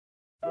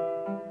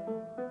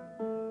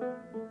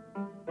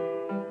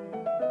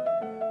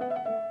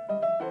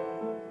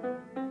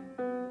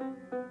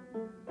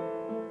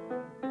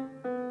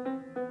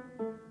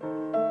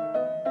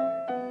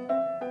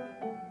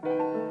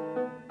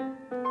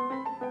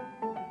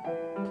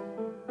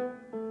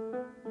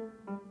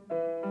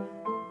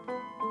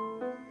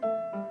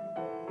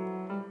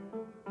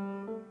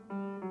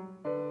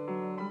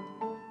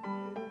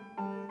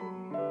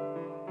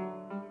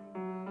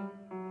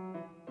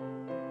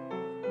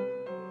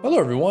Hello,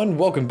 everyone.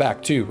 Welcome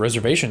back to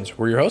Reservations.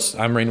 We're your hosts.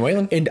 I'm Rain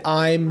Whalen. And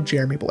I'm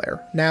Jeremy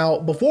Blair. Now,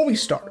 before we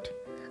start,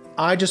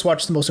 I just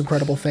watched the most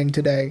incredible thing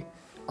today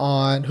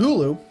on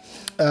Hulu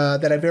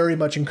that I very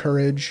much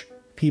encourage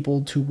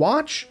people to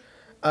watch.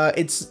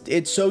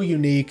 It's so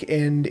unique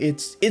and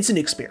it's an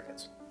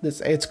experience.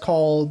 It's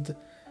called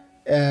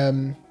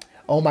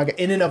oh my god,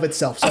 In and of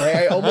Itself. Sorry,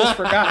 I almost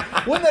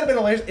forgot. Wouldn't that have been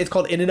hilarious? It's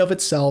called In and of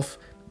Itself.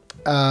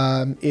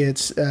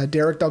 It's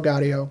Derek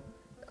Delgado.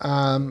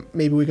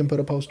 Maybe we can put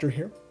a poster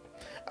here.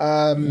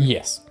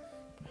 Yes.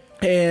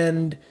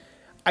 And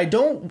I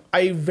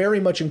very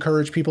much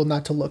encourage people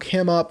not to look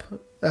him up,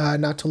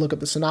 not to look up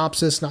the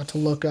synopsis,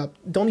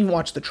 don't even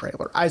watch the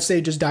trailer. I say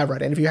just dive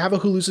right in. If you have a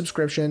Hulu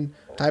subscription,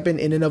 type in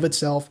and of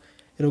Itself.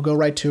 It'll go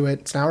right to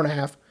it. It's an hour and a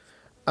half.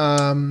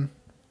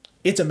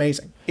 It's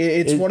amazing.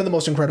 It's one of the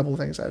most incredible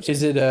things I've seen.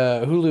 Is it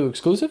a Hulu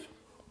exclusive?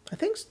 I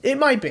think it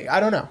might be.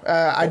 I don't know.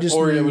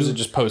 Or was it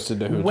just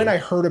posted to Hulu? When I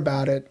heard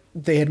about it,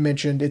 they had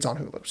mentioned it's on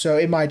Hulu. So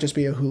it might just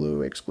be a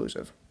Hulu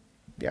exclusive.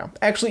 Yeah.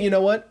 Actually, you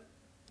know what?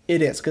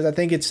 It is, because I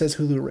think it says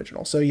Hulu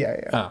original. So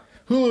yeah. Oh.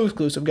 Hulu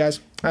exclusive, guys.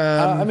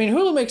 I mean,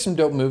 Hulu makes some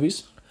dope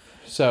movies.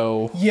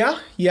 So Yeah.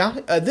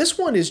 This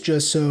one is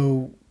just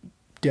so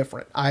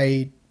different.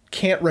 I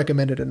can't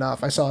recommend it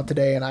enough. I saw it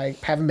today, and I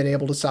haven't been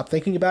able to stop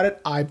thinking about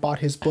it. I bought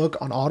his book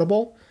on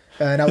Audible,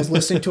 and I was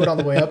listening to it on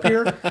the way up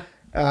here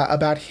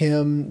about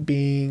him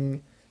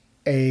being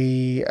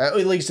at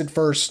least at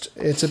first,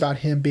 it's about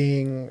him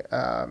being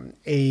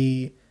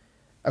a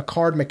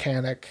card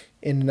mechanic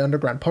in an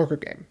underground poker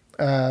game,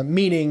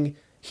 meaning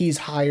he's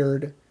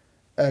hired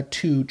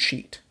to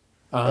cheat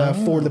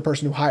for the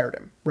person who hired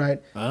him,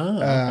 right?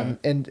 Okay.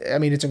 And I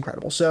mean, it's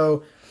incredible.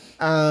 So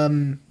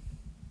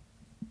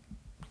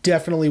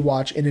definitely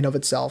watch In and of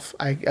Itself.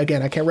 I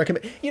can't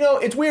recommend.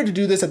 It's weird to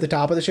do this at the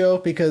top of the show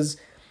because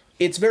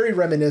it's very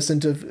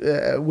reminiscent of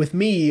with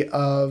me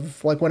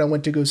of like when I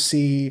went to go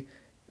see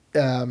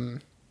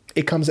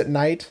It Comes at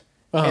Night,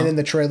 and then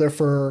the trailer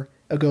for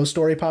A Ghost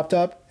Story popped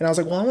up, and I was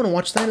like, well, I want to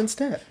watch that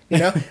instead.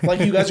 Like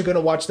you guys are going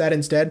to watch that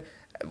instead.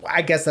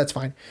 I guess that's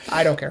fine.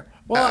 I don't care.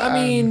 Well, I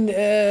mean,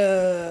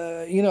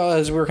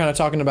 as we were kind of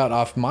talking about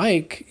off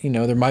mic,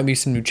 there might be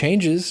some new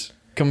changes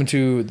coming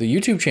to the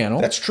YouTube channel.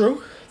 That's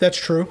true.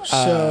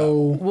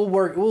 So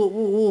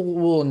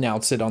we'll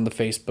announce it on the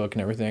Facebook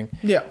and everything.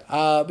 Yeah.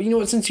 But you know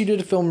what? Since you did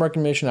a film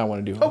recommendation, I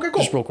want to do Okay,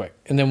 cool. just real quick,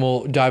 and then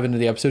we'll dive into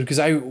the episode because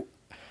I'm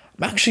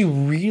actually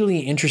really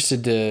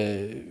interested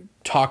to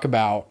talk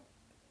about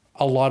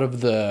a lot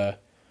of I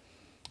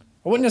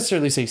wouldn't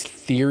necessarily say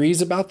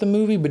theories about the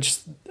movie, but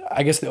just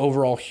I guess the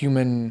overall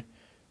human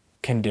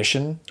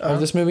condition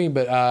of this movie.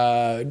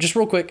 But just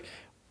real quick,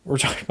 we're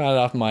talking about it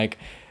off mic.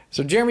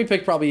 So Jeremy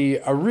picked probably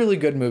a really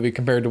good movie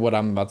compared to what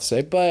I'm about to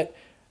say. But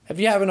if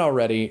you haven't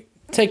already,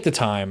 take the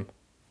time,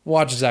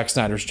 watch Zack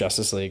Snyder's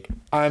Justice League.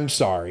 I'm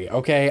sorry,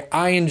 okay?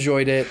 I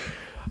enjoyed it.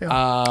 Yeah.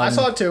 I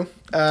saw it too.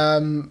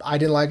 I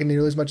didn't like it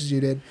nearly as much as you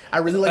did. I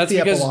really liked the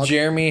epilogue. That's because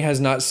Jeremy has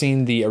not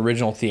seen the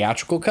original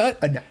theatrical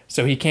cut, No.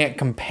 so he can't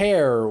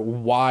compare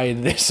why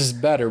this is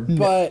better.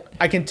 But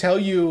I can tell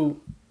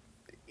you,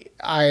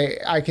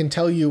 I can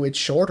tell you it's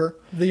shorter,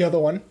 the other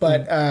one,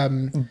 but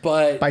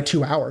by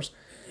 2 hours.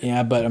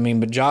 Yeah,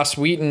 but Joss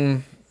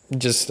Whedon,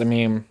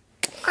 like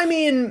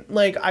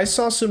I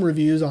saw some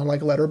reviews on like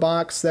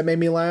Letterboxd that made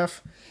me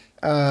laugh.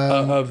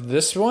 Of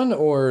this one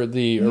or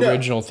the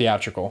original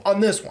theatrical? On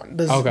this one,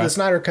 the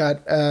Snyder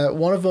Cut.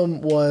 One of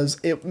them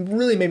it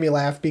really made me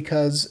laugh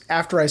because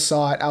after I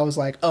saw it, I was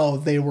like, oh,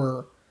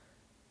 they're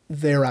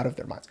out of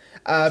their minds.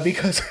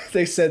 Because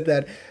they said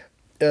that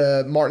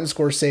Martin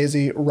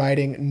Scorsese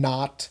writing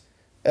not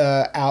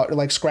out,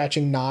 like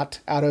scratching not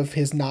out of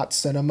his Not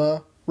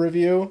Cinema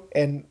review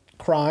and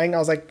crying. I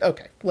was like,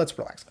 okay, let's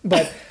relax.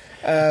 But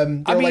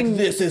like,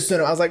 this is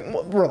cinema. I was like,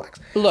 well, relax.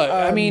 Look,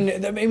 I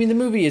mean, the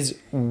movie is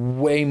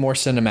way more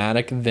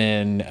cinematic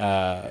than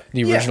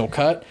the original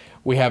cut.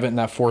 We have it in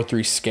that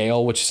 4:3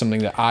 scale, which is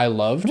something that I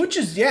loved. Which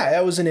is,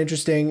 that was an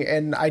interesting,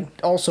 and I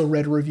also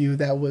read a review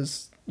that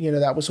was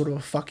sort of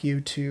a fuck you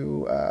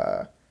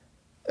to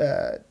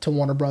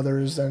Warner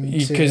Brothers and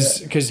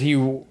because he,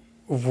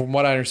 from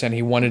what I understand,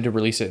 he wanted to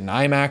release it in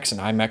IMAX, and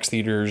IMAX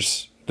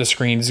theaters, the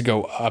screens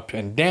go up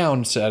and down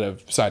instead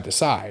of side to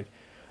side.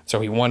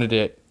 So he wanted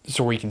it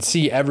so we can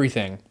see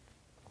everything.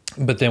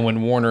 But then when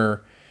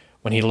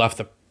he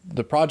left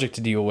the project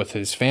to deal with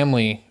his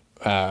family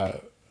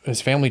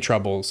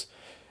troubles,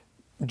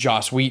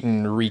 Joss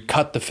Whedon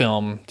recut the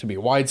film to be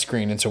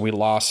widescreen, and so we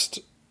lost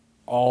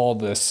all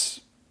this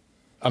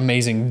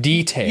amazing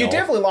detail. You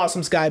definitely lost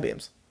some sky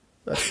beams.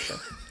 That's for sure.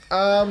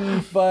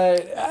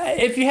 But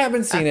if you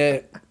haven't seen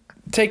it,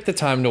 take the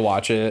time to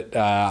watch it.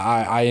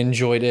 I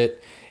enjoyed it.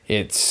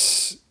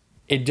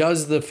 It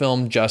does the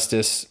film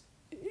justice.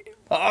 Did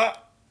you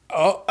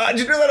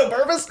do that on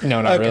purpose?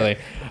 No, not really.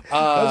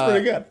 That's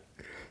pretty good.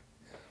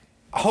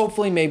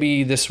 Hopefully,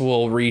 maybe this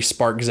will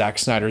re-spark Zack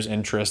Snyder's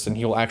interest, and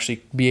he'll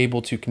actually be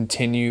able to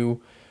continue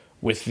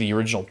with the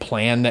original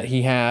plan that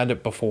he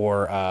had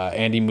before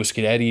Andy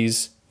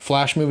Muschietti's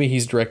Flash movie.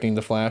 He's directing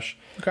the Flash.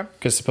 Okay.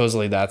 Because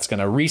supposedly that's going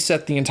to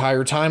reset the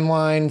entire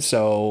timeline.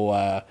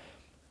 So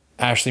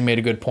Ashley made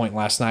a good point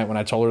last night when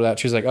I told her that.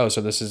 She was like, "Oh,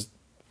 so this is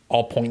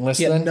all pointless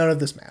Yeah, then?" none of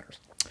this matters.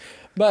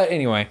 But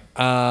anyway,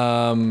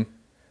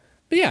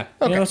 but yeah,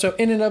 Okay. you know, so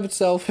in and of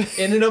itself,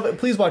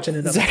 Please watch In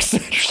and of. Zack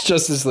Snyder's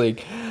Justice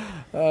League.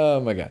 Oh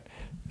my god.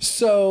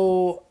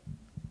 So,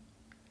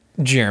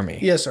 Jeremy.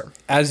 Yes, sir.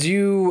 As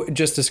you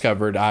just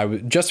discovered,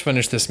 just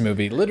finished this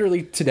movie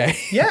literally today.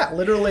 Yeah,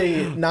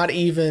 literally not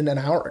even an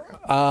hour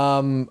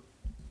ago.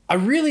 I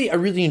really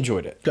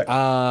enjoyed it. Good.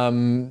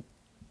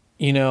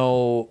 You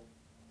know,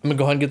 I'm gonna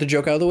go ahead and get the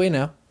joke out of the way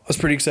now. I was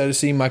pretty excited to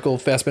see Michael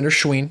Fassbender's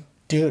Schween.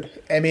 Dude,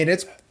 I mean,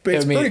 it's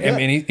pretty good. I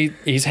mean,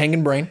 he's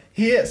hanging brain.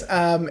 He is.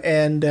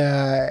 And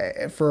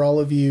for all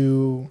of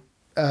you,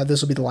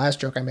 this will be the last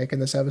joke I make in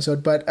this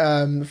episode, but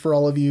for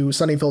all of you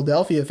Sunny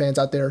Philadelphia fans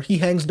out there, he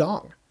hangs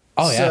dong.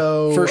 Oh yeah,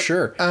 So, for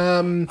sure.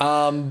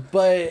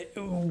 But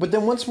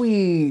then once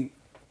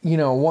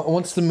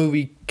once the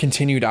movie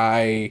continued,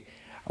 I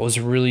was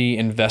really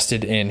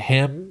invested in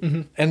him,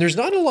 Mm-hmm. and there's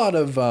not a lot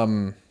of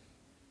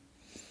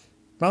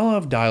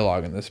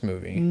dialogue in this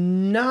movie.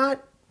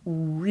 Not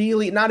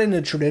really, not in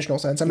a traditional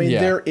sense. I mean, Yeah.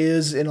 there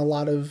is in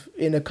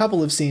a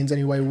couple of scenes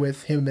anyway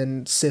with him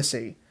and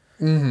Sissy,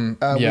 with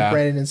Yeah.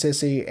 Brandon and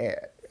Sissy,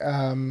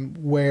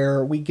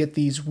 where we get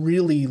these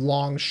really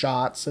long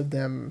shots of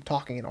them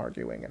talking and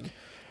arguing.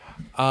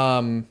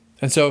 And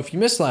so if you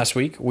missed last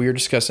week, we were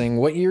discussing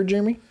what year,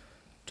 Jeremy?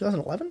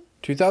 2011?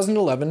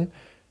 2011.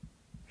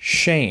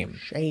 Shame.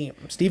 Shame.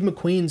 Steve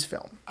McQueen's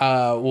film.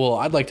 Well,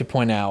 I'd like to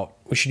point out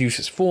we should use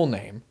his full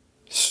name,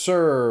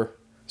 Sir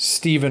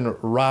Stephen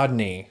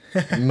Rodney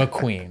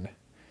McQueen.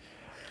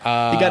 He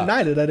got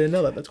knighted. I didn't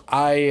know that. That's cool.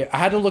 I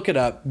had to look it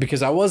up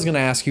because I was going to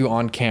ask you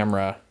on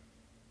camera,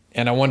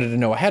 and I wanted to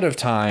know ahead of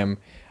time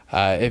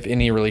if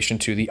any relation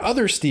to the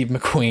other Steve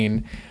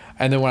McQueen.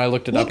 And then when I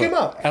looked it Look him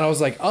up. and I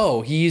was like,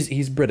 oh,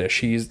 he's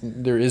British.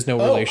 There is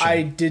no Oh, relation.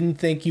 I didn't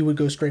think you would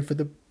go straight for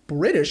the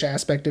British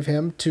aspect of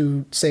him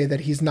to say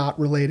that he's not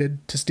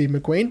related to Steve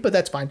McQueen, but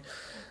that's fine.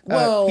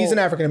 Well, he's an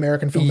African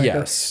American filmmaker.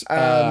 Yes.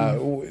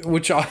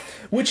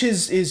 Which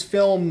his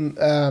film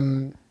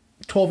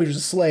 12 Years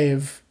a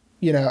Slave,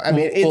 you know, I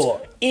mean, it's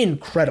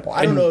incredible.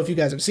 I don't know if you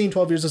guys have seen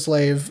 12 Years a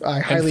Slave.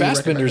 I highly recommend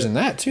Fassbender's it. in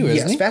that too, isn't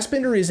Yes, he?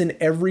 Fassbender is in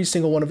every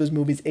single one of his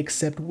movies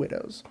except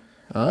Widows.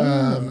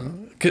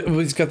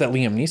 He's got that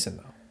Liam Neeson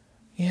though.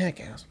 Yeah, I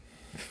guess.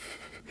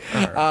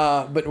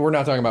 But we're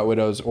not talking about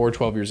Widows or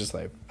 12 Years a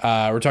Slave.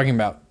 We're talking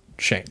about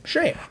Shame.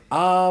 Shame.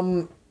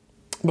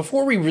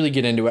 Before we really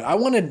get into it, I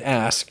wanted to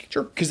ask,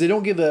 Sure. because they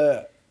don't give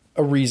a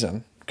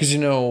reason, because, you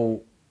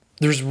know,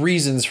 there's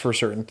reasons for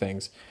certain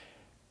things.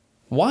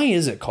 Why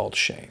is it called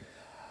Shame?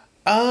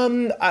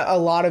 A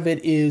lot of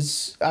it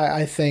is,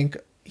 I think,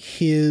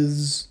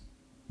 his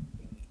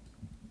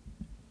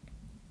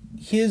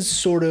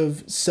sort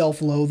of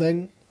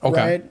self-loathing,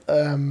 Okay.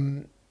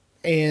 right?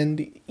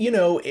 And, you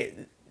know,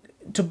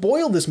 to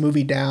boil this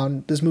movie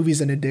down, this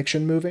movie's an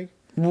addiction movie.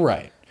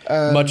 Right.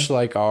 Much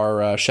like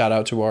our shout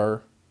out to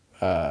our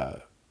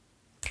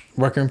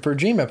Requiem for a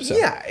Dream episode.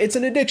 Yeah, it's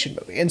an addiction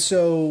movie. And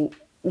so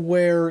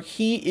where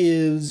he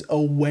is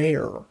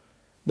aware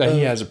That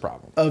he has a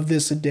problem. of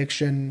this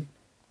addiction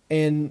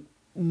and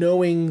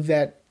knowing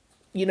that,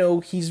 you know,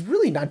 he's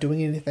really not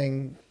doing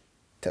anything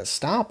to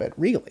stop it,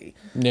 really.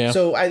 Yeah.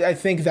 So I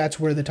think that's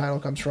where the title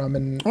comes from.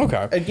 And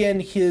Okay.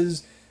 again,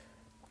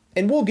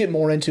 and we'll get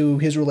more into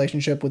his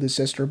relationship with his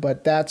sister,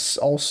 but that's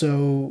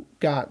also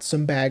got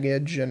some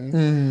baggage.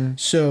 And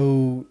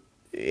so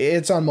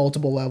it's on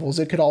multiple levels.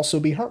 It could also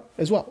be her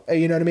as well.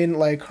 You know what I mean?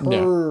 Like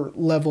her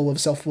level of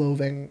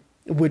self-loathing,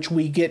 which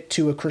we get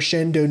to a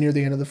crescendo near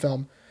the end of the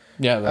film,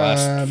 Yeah, the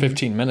last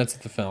 15 minutes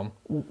of the film.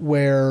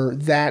 where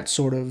that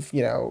sort of,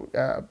 you know,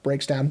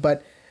 breaks down.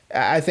 But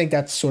I think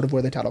that's sort of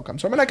where the title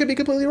comes from. And I could be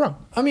completely wrong.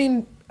 I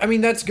mean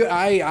that's good.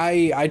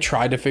 I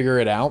tried to figure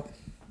it out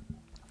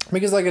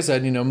because, like I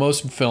said, you know,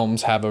 most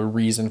films have a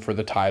reason for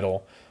the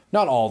title.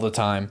 Not all the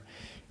time.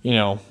 You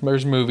know,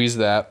 there's movies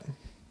that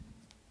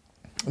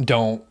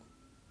don't,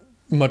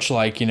 much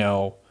like, you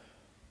know,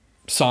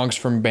 songs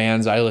from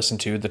bands I listen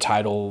to, the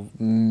title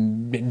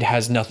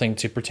has nothing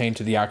to pertain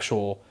to the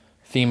actual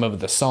theme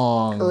of the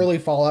song. Early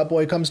Fall Out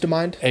Boy comes to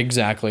mind.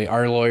 Exactly.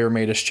 Our lawyer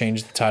made us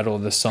change the title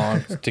of the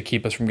song to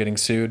keep us from getting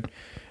sued.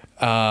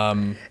 Yeah,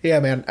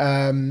 man.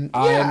 I'm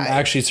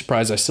actually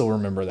surprised I still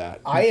remember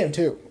that. I am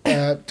too.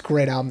 It's a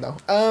great album though.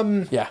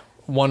 Yeah.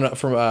 One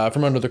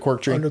from Under the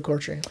Cork Tree. Under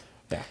Cork Tree.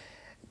 Yeah.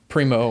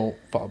 Primo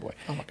Fall Out Boy.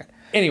 Oh my god.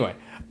 Anyway,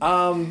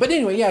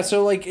 yeah.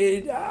 So like,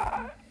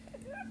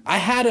 I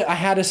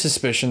had a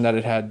suspicion that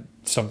it had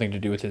something to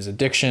do with his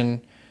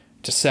addiction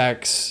to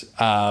sex.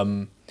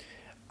 I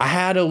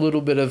had a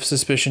little bit of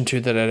suspicion too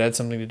that it had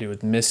something to do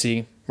with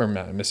Sissy,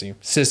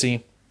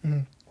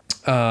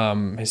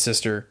 his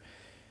sister,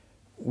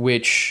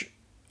 which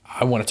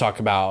I want to talk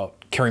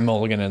about Carey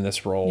Mulligan in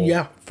this role.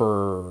 Yeah.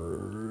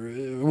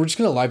 We're just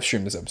gonna live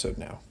stream this episode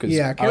now.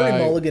 Yeah, Carey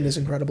Mulligan is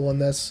incredible in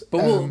this.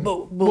 But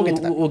we'll get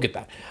to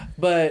that.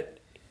 But,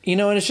 you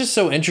know, and it's just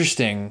so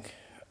interesting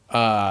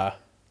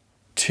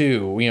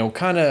too, you know,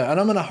 kind of, and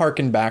I'm going to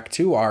harken back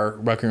to our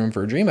Requiem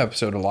for a Dream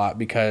episode a lot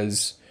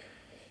because,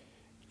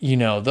 you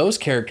know, those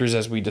characters,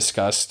 as we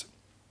discussed,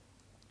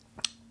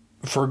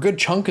 for a good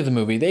chunk of the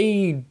movie,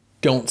 they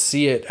don't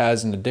see it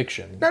as an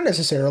addiction. Not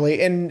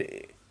necessarily. And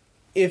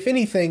if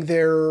anything,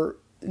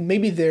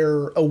 maybe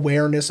their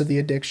awareness of the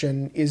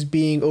addiction is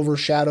being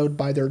overshadowed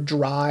by their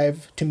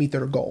drive to meet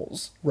their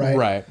goals, right?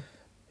 Right.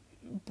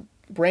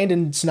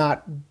 Brandon's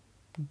not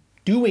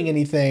doing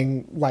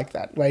anything like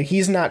that, right?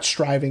 He's not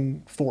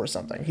striving for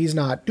something. He's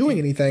not doing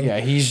anything. Yeah,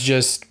 he's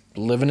just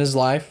living his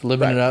life,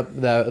 living it up,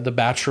 the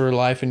bachelor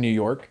life in New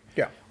York.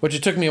 Yeah. Which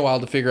it took me a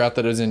while to figure out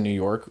that it was in New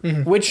York,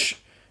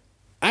 which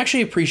I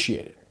actually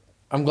appreciated.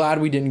 I'm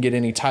glad we didn't get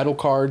any title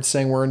cards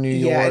saying we're in New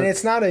York. Yeah, and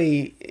it's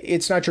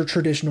not your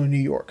traditional New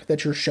York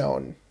that you're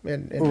shown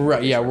in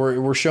right, yeah,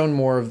 we're shown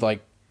more of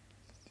like,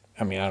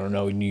 I mean, I don't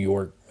know New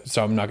York,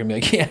 so I'm not gonna be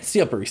like, yeah, it's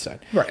the Upper East Side.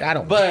 Right, I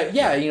don't. But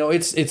yeah, you know,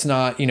 it's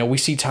not, you know, we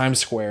see Times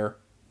Square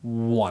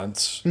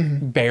once,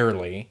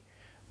 barely,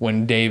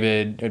 when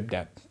David,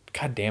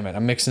 God damn it,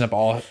 I'm mixing up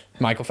all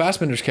Michael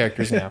Fassbender's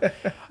characters now.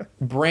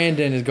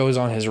 Brandon goes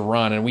on his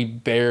run, and we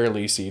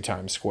barely see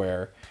Times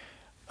Square.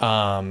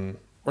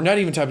 Or not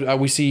even Times.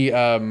 We see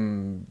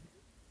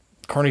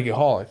Carnegie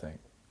Hall, I think.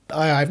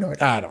 I have no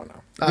idea. I don't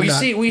know.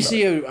 We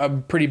see a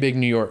pretty big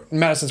New York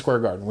Madison Square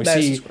Garden. Which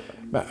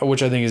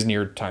I think is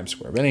near Times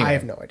Square. But anyway, I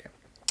have no idea.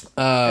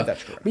 If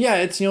that's true. But yeah,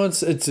 it's, you know,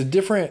 it's a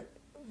different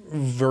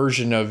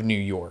version of New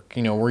York.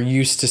 You know, we're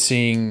used to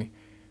seeing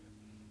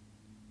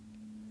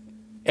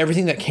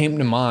everything that came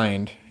to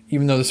mind,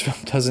 even though this film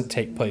doesn't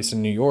take place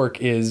in New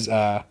York, is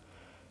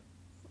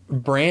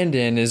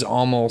Brandon is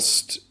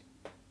almost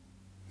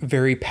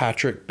very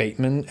Patrick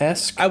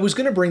Bateman-esque. I was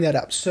going to bring that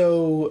up.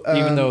 So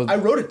Even though I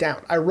wrote it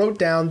down. I wrote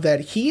down that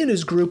he and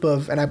his group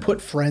of, and I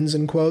put friends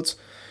in quotes,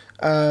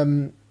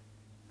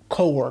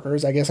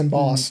 co-workers, I guess, and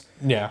boss,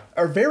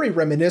 are very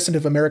reminiscent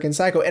of American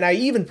Psycho. And I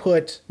even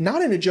put,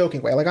 not in a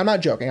joking way, like I'm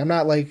not joking. I'm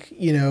not like,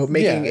 you know,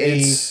 making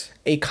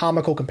a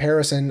comical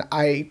comparison.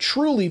 I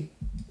truly,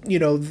 you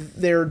know,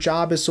 their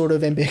job is sort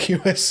of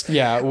ambiguous.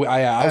 Yeah,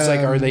 I was like,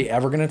 are they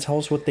ever going to tell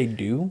us what they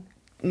do?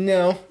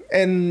 No.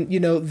 And,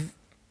 you know,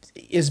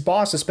 his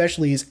boss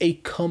especially is a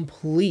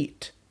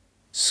complete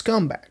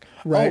scumbag,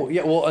 right? Oh,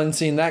 yeah, well, and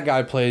seeing that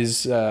guy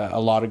plays a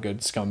lot of good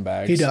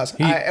scumbags. He does.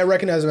 I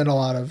recognize him in a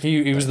lot of...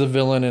 He was the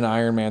villain in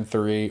Iron Man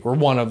 3, or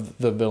one of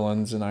the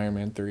villains in Iron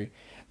Man 3.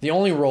 The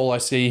only role I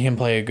see him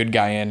play a good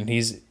guy in, and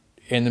he's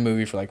in the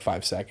movie for like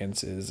 5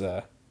 seconds, is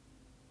Gore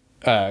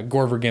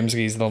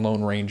Verbinski's the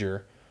Lone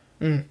Ranger.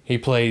 He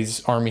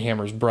plays Armie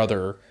Hammer's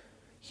brother.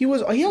 He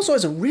also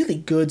has a really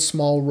good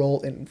small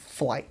role in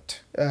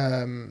Flight.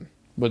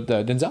 With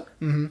Denzel?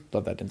 Mm-hmm.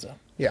 Love that Denzel.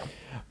 Yeah.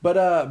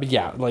 But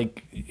yeah,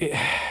 like,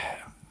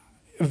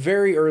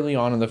 very early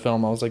on in the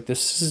film, I was like,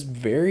 this is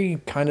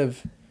very kind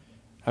of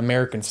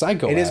American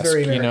Psycho-esque. It is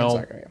very American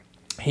Psycho,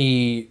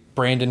 yeah.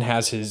 Brandon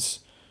has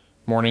his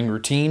morning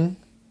routine.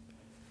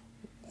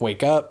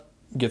 Wake up,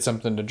 get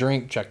something to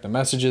drink, check the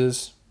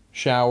messages,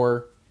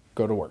 shower,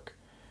 go to work.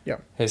 Yeah.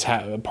 His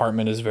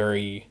apartment is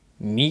very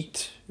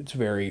neat. It's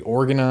very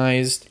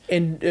organized.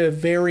 And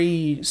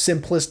very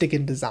simplistic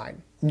in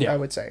design. Yeah. I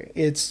would say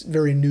it's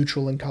very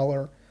neutral in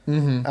color.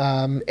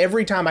 Mm-hmm.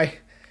 Every time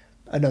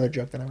another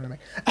joke that I'm going to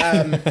make,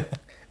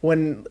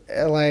 when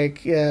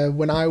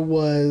I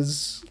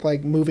was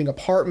like moving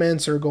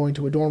apartments or going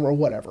to a dorm or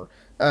whatever,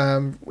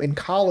 in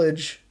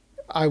college,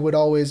 I would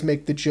always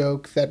make the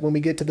joke that when we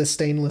get to the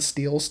stainless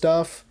steel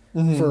stuff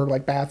for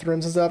like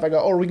bathrooms and stuff, I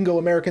go, oh, we can go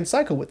American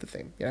Psycho with the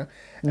theme, you know?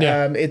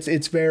 Yeah.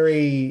 It's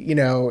very, you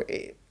know,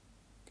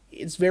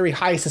 it's very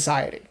high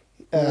society.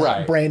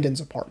 Right. Brandon's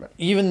apartment.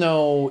 Even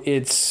though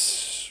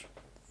it's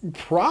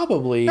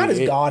probably... not as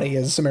gaudy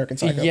as American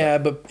Psycho.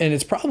 Yeah, and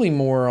it's probably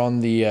more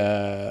on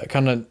the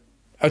kind of,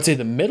 I would say,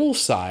 the middle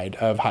side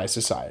of high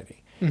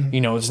society. Mm-hmm.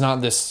 You know, it's not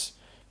this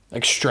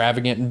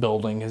extravagant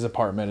building his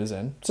apartment is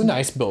in. It's a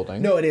nice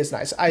building. No, it is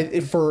nice.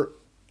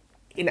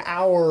 In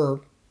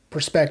our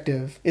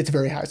perspective, it's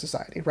very high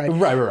society, right?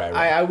 Right.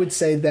 I would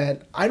say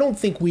that I don't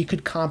think we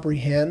could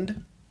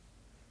comprehend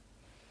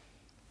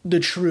the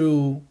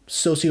true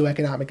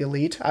socioeconomic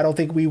elite. I don't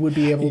think we would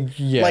be able,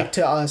 like,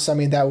 to us, I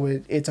mean,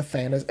 it's a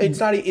fantasy.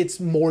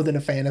 It's more than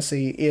a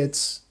fantasy.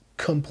 It's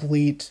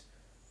complete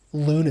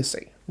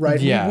lunacy,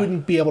 right? Yeah. We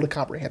wouldn't be able to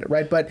comprehend it,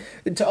 right? But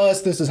to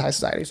us, this is high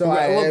society. So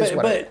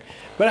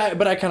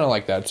but I kind of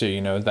like that too,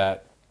 you know,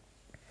 that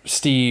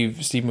Steve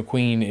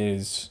McQueen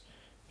is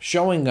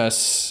showing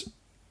us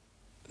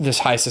this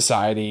high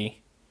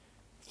society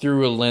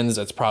through a lens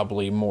that's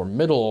probably more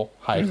middle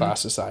high class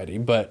society,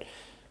 but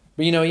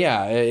you know,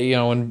 yeah, you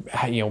know, and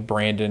you know,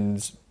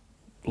 Brandon's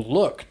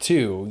look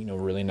too, you know,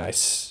 really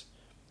nice.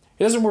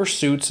 He doesn't wear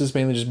suits; it's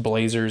mainly just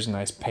blazers and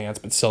nice pants,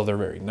 but still, they're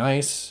very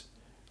nice.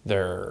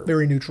 They're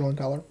very neutral in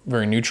color.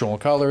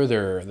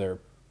 They're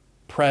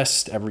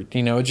pressed.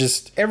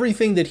 Just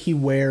everything that he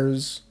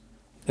wears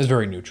is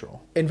very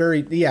neutral and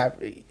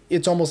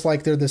it's almost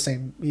like they're the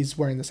same. He's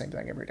wearing the same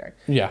thing every day.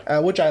 Yeah,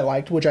 which I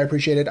liked, which I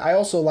appreciated. I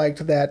also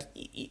liked that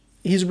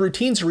his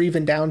routines are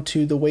even down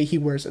to the way he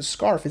wears his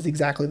scarf is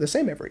exactly the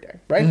same every day,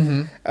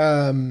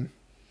 right?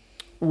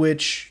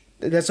 Which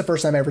that's the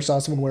first time I ever saw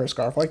someone wear a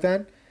scarf like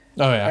that.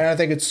 Oh yeah. And I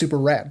think it's super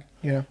rad,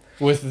 you know.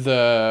 With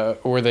the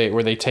where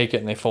they take it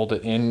and they fold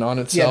it in on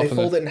itself. Yeah, they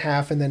fold it in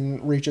half and then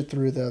reach it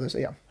through the other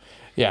side. Yeah.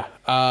 Yeah.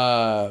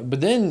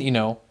 But then, you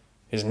know,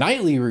 his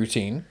nightly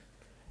routine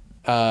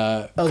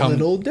A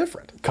little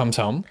different. comes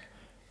home.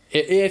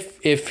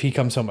 If he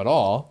comes home at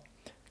all,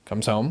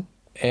 comes home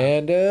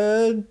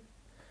and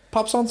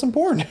pops on some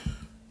porn.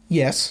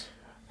 Yes.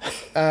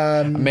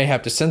 I may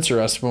have to censor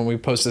us when we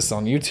post this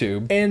on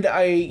YouTube. And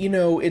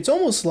it's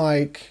almost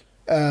like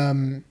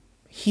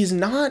he's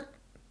not.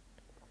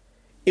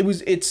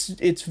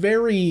 It's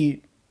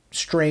very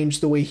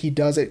strange the way he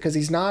does it because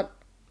he's not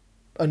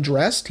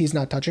undressed. He's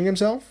not touching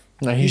himself.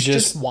 No, he's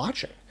just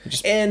watching.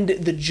 And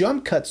the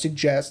jump cut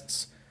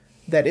suggests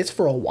that it's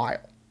for a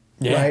while,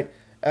 right?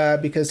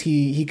 Because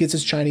he gets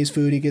his Chinese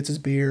food, he gets his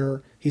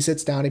beer, he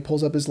sits down, he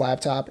pulls up his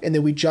laptop, and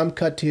then we jump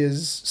cut to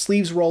his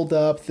sleeves rolled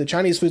up, the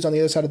Chinese food's on the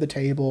other side of the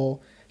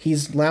table,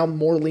 he's now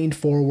more leaned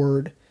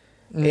forward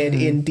and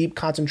in deep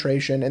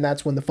concentration, and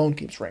that's when the phone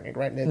keeps ringing,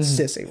 right? And it's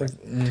Sissy.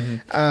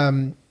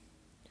 Right?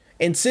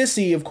 And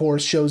Sissy, of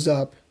course, shows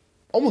up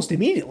almost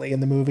immediately in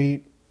the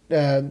movie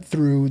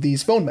through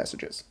these phone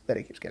messages that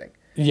he keeps getting.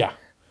 Yeah.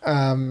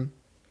 And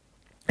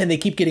they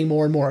keep getting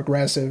more and more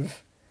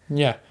aggressive.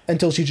 Yeah.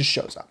 Until she just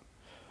shows up.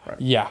 Right.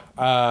 Yeah.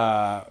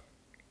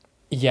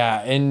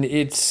 Yeah, and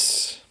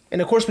it's...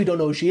 And of course we don't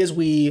know who she is.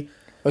 We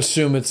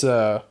assume it's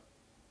an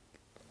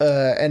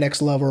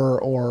ex-lover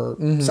or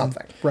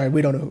something, right?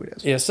 We don't know who it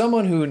is. Yeah,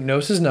 someone who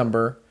knows his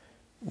number,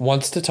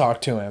 wants to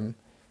talk to him.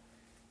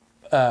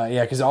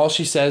 Yeah, because all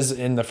she says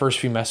in the first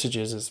few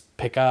messages is,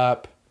 pick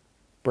up,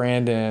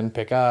 Brandon,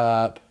 pick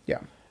up. Yeah.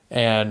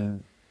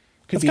 And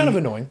it's be kind of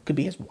annoying. Could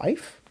be his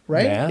wife,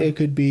 right? Yeah. It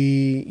could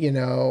be,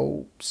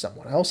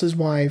 someone else's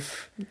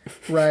wife,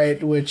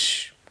 right?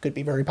 Which could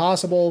be very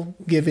possible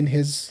given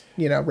his,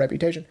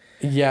 reputation.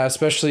 Yeah,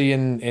 especially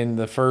in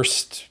the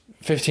first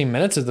 15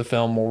 minutes of the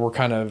film where we're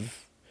kind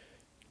of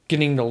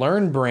getting to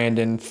learn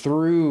Brandon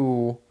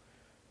through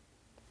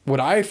what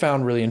I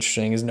found really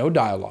interesting is no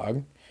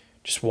dialogue,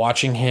 just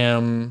watching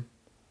him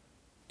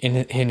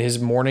in his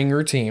morning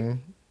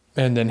routine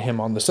and then him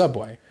on the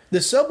subway.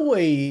 The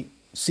subway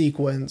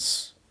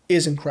sequence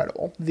is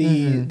incredible.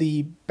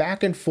 The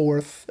back and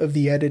forth of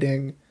the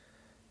editing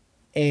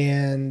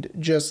and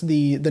just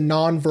the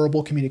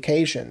nonverbal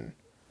communication,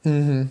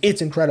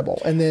 it's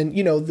incredible. And then,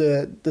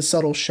 the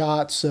subtle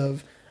shots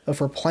of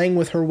her playing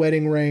with her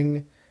wedding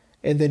ring,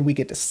 and then we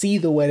get to see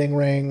the wedding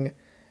ring,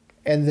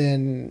 and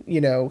then,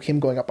 him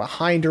going up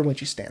behind her when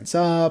she stands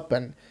up.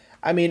 And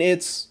I mean,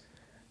 it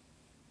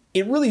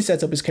really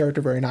sets up his character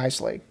very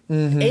nicely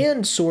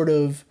and sort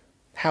of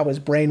how his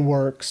brain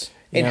works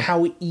and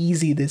how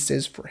easy this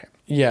is for him.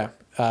 Yeah.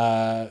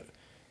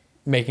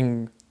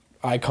 Making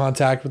eye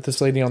contact with this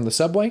lady on the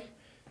subway.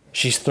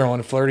 She's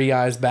throwing flirty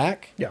eyes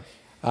back. Yeah.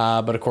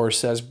 But of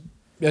course, as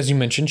you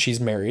mentioned, she's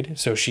married.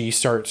 So she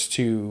starts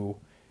to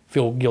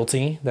feel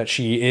guilty that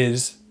she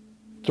is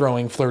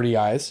throwing flirty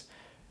eyes.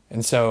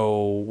 And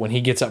so when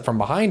he gets up from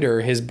behind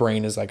her, his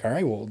brain is like, all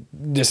right, well,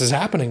 this is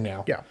happening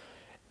now. Yeah.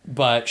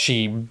 But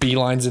she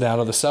beelines it out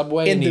of the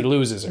subway and he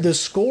loses her. The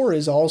score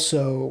is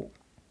also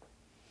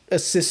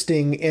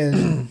assisting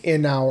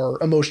in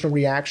our emotional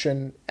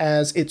reaction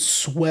as it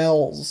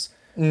swells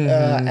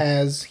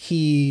as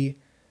he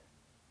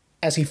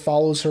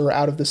follows her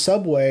out of the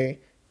subway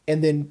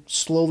and then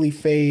slowly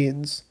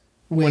fades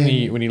when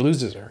he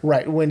loses her.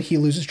 Right, when he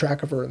loses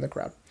track of her in the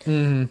crowd.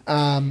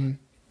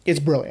 It's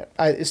brilliant.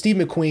 Steve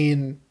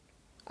McQueen,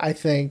 I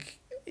think,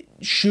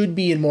 should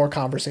be in more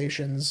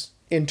conversations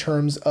in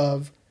terms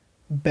of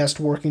best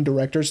working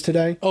directors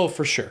today. Oh,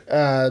 for sure.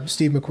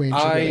 Steve McQueen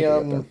should really be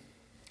up there.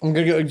 I'm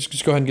gonna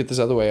just go ahead and get this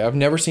out of the way. I've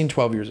never seen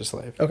 12 Years a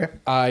Slave. Okay.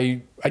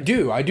 I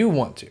do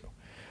want to.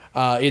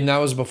 And that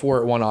was before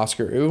it won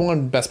Oscar. It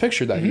won Best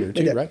Picture that year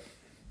too, right?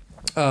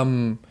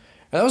 And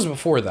that was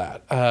before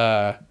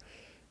that.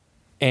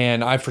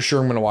 And I for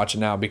sure am gonna watch it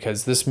now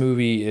because this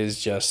movie is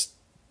just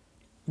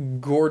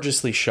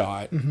gorgeously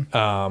shot.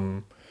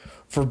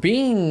 For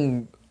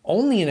being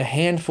only in a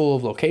handful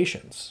of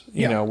locations.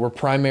 You know, we're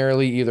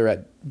primarily either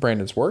at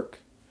Brandon's work,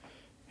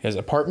 his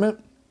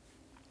apartment,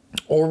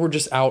 or we're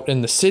just out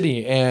in the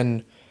city,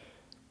 and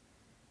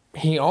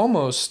he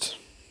almost...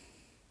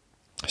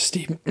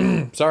 Steve...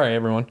 Sorry,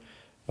 everyone.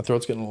 My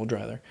throat's getting a little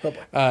dry there.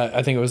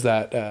 I think it was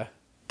that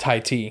Thai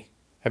tea.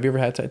 Have you ever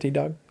had Thai tea,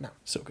 dog? No.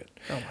 So good.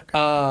 Oh, my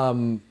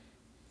God.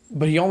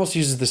 But he almost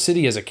uses the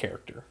city as a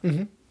character.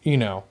 You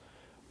know,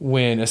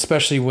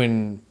 especially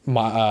when...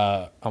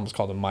 I almost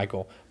called him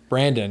Michael.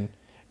 Brandon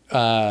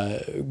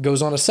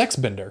goes on a sex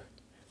bender.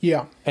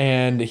 Yeah.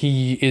 And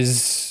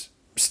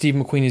Steve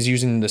McQueen is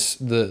using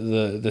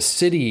the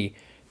city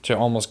to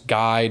almost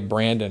guide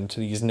Brandon to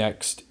these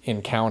next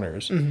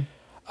encounters.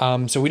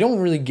 So we don't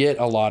really get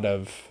a lot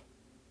of...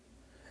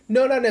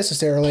 No, not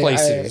necessarily.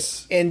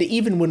 Places. And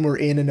even when we're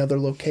in another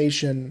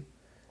location,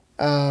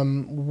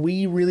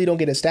 We really don't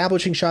get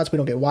establishing shots. We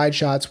don't get wide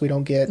shots. We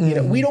don't get,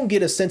 we don't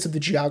get a sense of the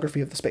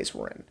geography of the space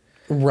we're in.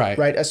 Right.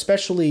 Right.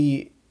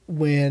 Especially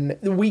when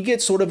we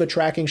get sort of a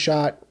tracking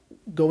shot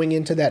going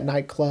into that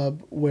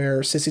nightclub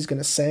where Sissy's going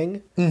to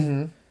sing.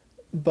 Mm-hmm.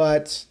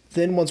 But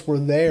then once we're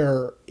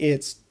there,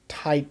 it's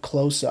tight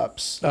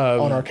close-ups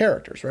on our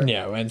characters, right?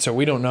 Yeah, and so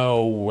we don't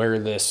know where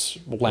this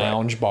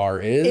lounge bar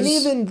is. And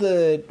even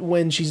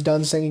when she's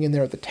done singing in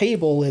there at the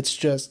table, it's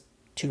just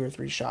 2 or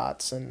 3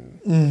 shots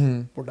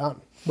and we're done,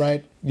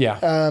 right? Yeah.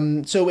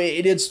 So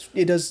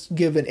it does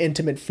give an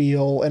intimate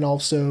feel and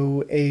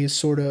also a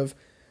sort of,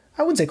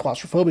 I wouldn't say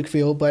claustrophobic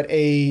feel, but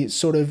a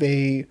sort of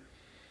a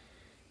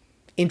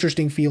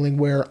interesting feeling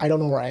where I don't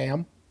know where I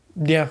am.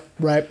 Yeah.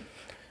 Right.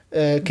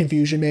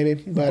 Confusion maybe,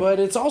 but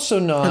it's also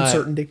not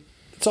uncertainty.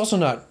 It's also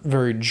not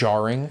very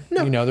jarring.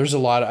 No. There's a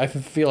lot I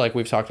feel like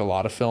we've talked a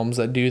lot of films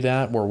that do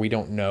that where we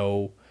don't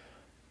know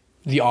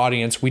the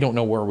audience, we don't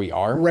know where we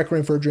are.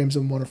 Requiem for a Dream is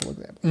a wonderful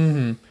example.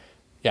 Mm-hmm.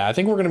 Yeah, I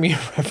think we're going to be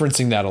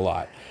referencing that a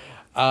lot.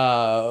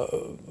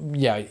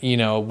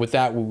 With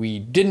that, we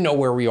didn't know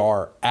where we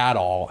are at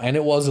all, and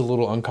it was a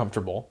little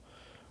uncomfortable.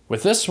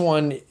 With this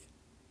one,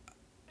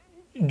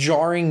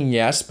 jarring,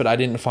 yes, but I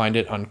didn't find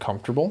it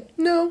uncomfortable.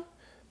 No.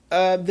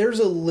 There's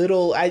a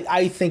little,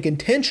 I think,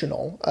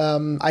 intentional.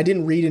 I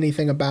didn't read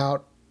anything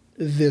about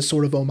this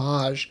sort of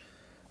homage.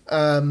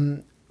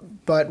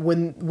 But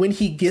when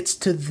he gets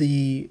to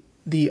the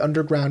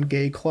underground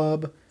gay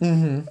club,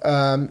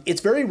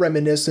 it's very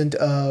reminiscent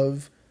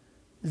of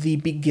the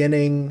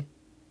beginning,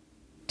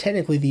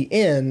 technically the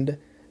end,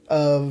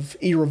 of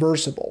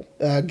Irreversible,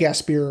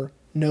 Gaspar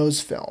Noé's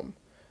film,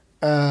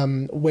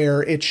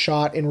 where it's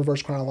shot in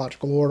reverse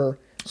chronological order.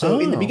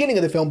 So in the beginning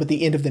of the film, but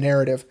the end of the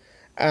narrative,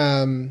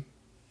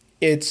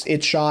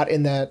 it's shot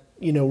in that,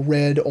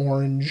 red,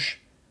 orange,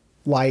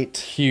 light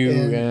hue.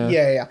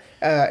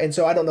 And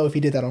so I don't know if he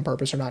did that on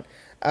purpose or not.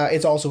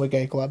 It's also a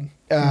gay club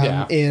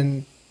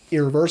in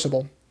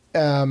Irreversible.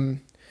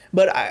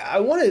 But I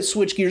want to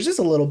switch gears just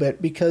a little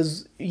bit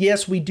because,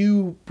 yes, we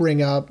do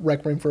bring up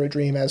Requiem for a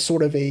Dream as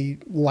sort of a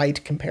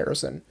light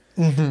comparison.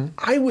 Mm-hmm.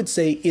 I would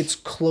say it's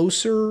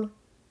closer.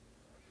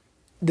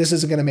 This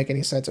isn't going to make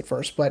any sense at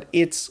first, but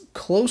it's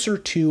closer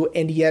to,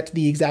 and yet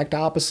the exact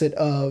opposite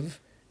of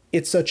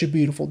It's Such a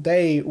Beautiful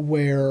Day,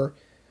 where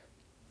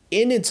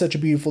in It's Such a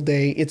Beautiful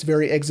Day, it's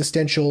very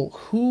existential.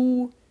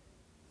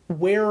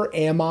 Where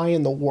am I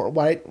in the world?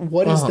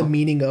 What is the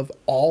meaning of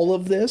all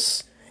of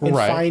this? And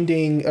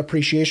finding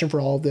appreciation for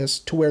all of this,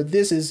 to where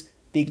this is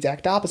the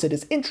exact opposite,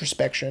 is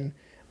introspection,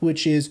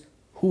 which is,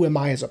 who am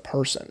I as a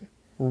person?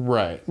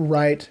 Right.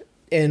 Right.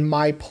 And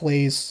my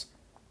place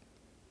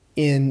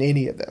in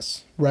any of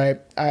this,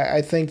 right?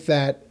 I think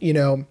that,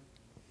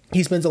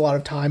 he spends a lot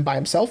of time by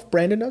himself,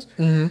 Brandon does.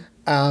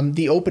 Mm-hmm.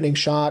 The opening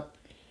shot,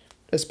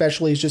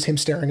 especially, is just him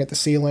staring at the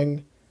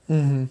ceiling,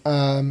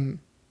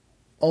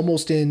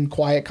 almost in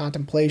quiet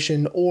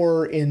contemplation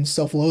or in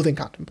self-loathing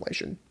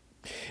contemplation.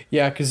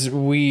 Yeah, because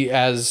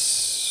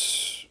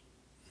if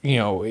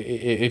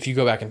you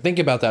go back and think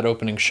about that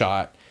opening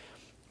shot,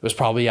 it was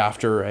probably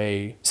after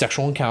a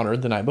sexual encounter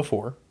the night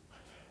before.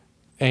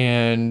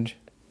 And,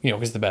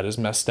 because the bed is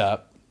messed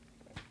up.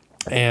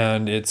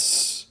 And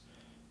it's,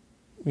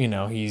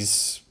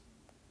 it's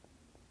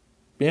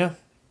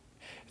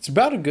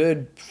about a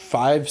good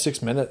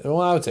 5-6 minutes.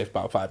 Well, I would say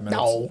about 5 minutes.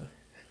 No.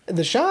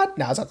 The shot?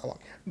 No, it's not that long.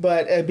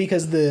 But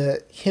because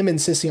him and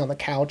Sissy on the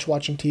couch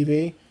watching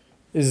TV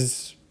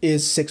is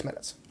 6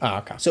 minutes. Oh,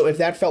 okay. So if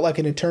that felt like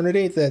an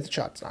eternity, the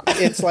shot's not.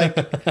 It's like,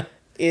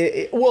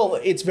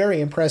 it's very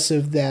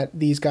impressive that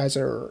these guys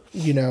are,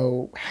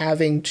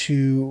 having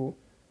to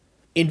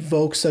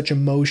invoke such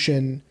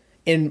emotion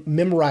and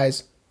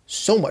memorize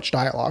so much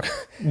dialogue.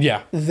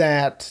 Yeah.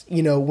 That,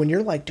 when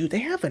you're like, dude, they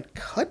haven't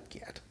cut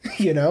yet,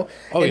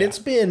 It's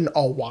been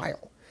a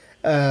while.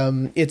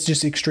 It's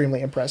just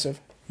extremely impressive.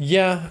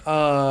 Yeah.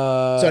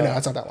 So no,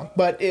 it's not that long,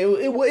 but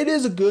it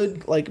is a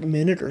good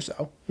minute or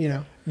so.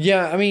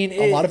 Yeah, I mean,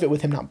 a lot of it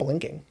with him not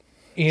blinking.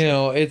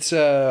 It's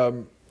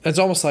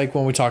almost like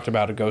when we talked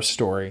about A Ghost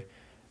Story,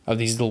 of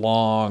these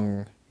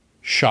long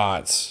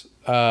shots.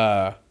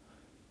 I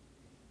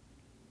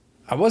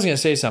was gonna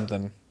say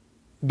something,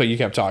 but you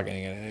kept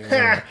talking,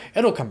 and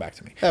it'll come back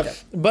to me. Okay.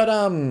 But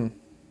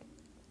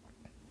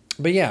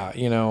yeah,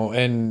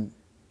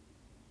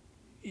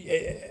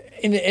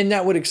 and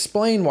that would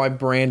explain why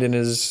Brandon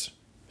is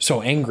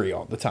so angry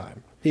all the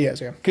time. He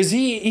is, yeah. Because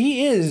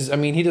he is,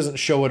 he doesn't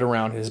show it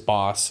around his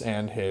boss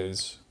and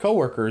his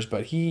coworkers,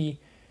 but you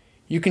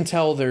can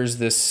tell there's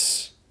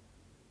this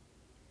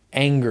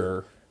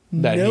anger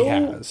that he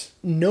has.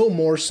 No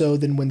more so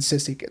than when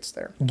Sissy gets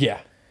there. Yeah.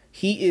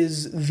 He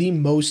is the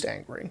most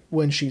angry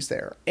when she's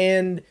there.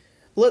 And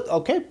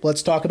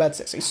let's talk about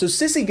Sissy. So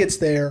Sissy gets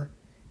there,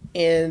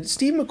 and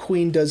Steve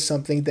McQueen does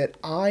something that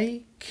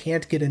I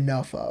can't get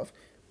enough of,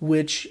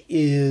 which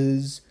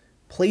is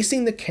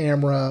placing the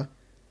camera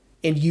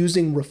and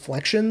using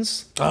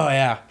reflections. Oh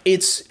yeah.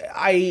 It's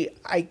I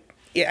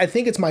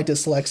think it's my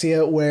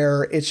dyslexia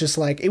where it's just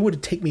like it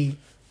would take me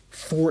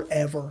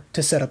forever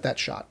to set up that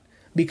shot.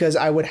 because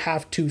I would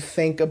have to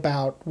think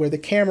about where the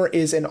camera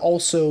is and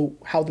also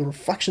how the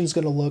reflection's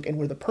going to look and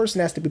where the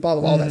person has to be, blah,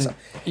 blah, blah, all that stuff.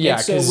 Yeah,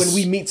 and so when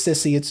we meet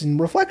Sissy, it's in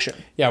reflection.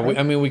 Yeah, right?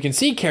 I mean, we can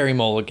see Carey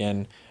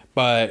Mulligan,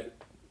 but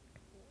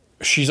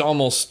she's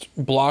almost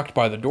blocked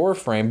by the door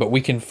frame, but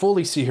we can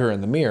fully see her in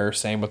the mirror,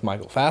 same with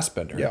Michael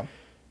Fassbender. Yeah.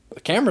 The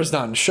camera's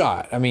not in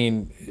shot. I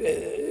mean,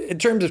 in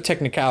terms of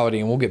technicality,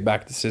 and we'll get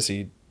back to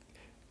Sissy,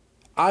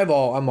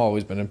 I'm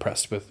always been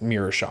impressed with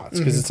mirror shots,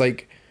 because it's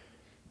like,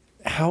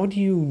 how do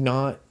you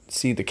not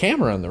see the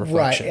camera in the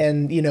reflection? Right,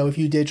 and if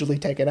you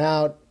digitally take it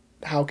out,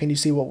 how can you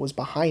see what was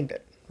behind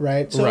it,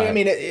 right? So, Right. I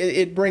mean,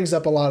 it brings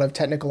up a lot of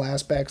technical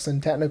aspects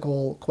and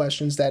technical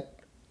questions that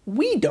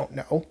we don't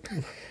know,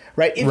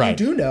 right? If Right.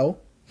 you do know,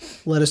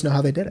 let us know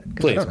how they did it. 'Cause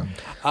I Please. don't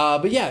know.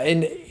 But yeah,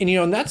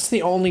 and that's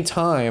the only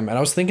time, and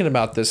I was thinking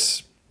about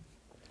this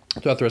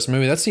throughout the rest of the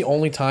movie, that's the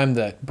only time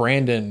that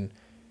Brandon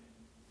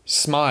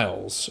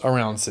smiles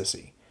around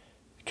Sissy.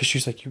 Because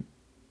she's like, you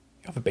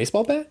have a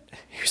baseball bat?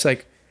 He's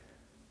like,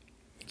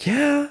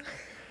 yeah.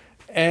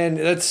 And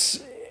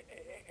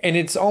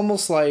it's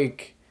almost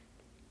like,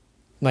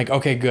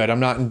 okay, good, I'm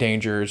not in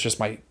danger. It's just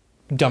my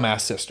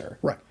dumbass sister.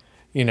 Right.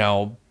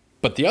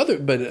 But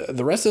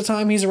the rest of the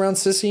time he's around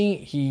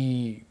Sissy,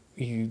 he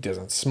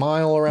doesn't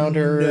smile around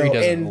her. No, He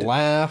doesn't and-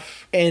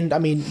 laugh. And I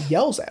mean,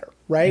 yells at her,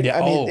 right? Yeah,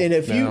 I mean,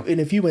 yeah. in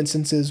a few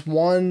instances,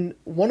 one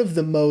of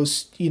the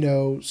most,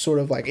 sort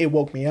of like it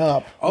woke me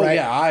up. Oh right,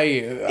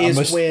 yeah,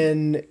 is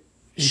when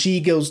she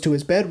goes to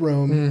his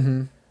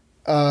bedroom.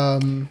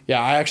 yeah,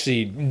 I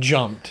actually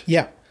jumped.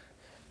 Yeah.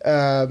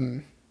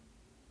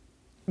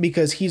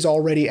 Because he's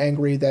already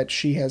angry that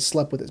she has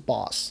slept with his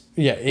boss.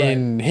 Yeah,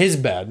 in his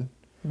bed,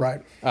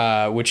 Right.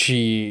 which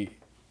he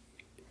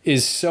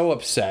is so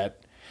upset.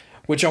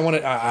 Which I want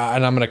to,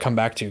 and I'm going to come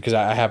back to because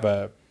I have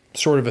a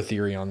sort of a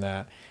theory on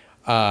that.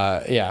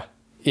 Yeah,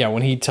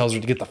 when he tells her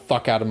to get the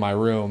fuck out of my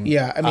room.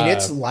 Yeah, I mean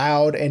it's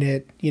loud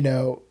and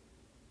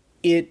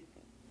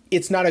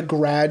it's not a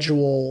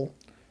gradual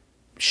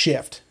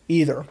shift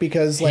either,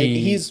 because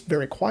he's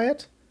very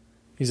quiet,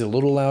 He's a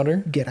little louder.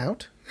 get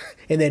out,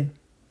 and then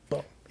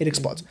boom, it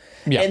explodes.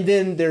 Yeah. And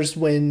then there's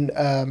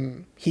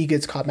when he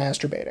gets caught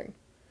masturbating.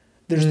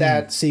 There's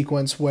that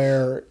sequence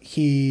where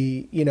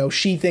he,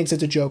 she thinks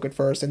it's a joke at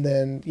first, and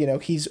then,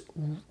 he's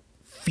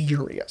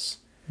furious.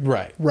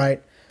 Right.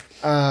 Right.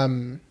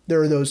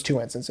 There are those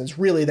two instances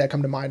really that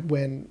come to mind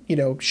when,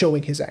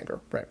 showing his anger.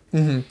 Right.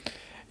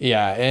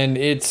 Yeah, and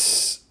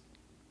it's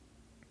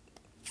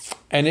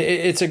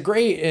a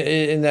great,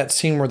 in that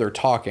scene where they're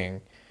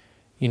talking,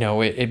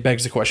 it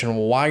begs the question,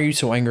 well, why are you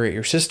so angry at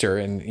your sister?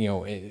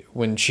 And,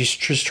 when she's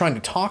just trying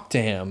to talk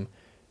to him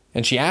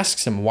and she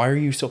asks him, why are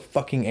you so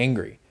fucking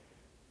angry?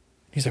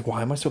 He's like,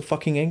 why am I so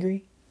fucking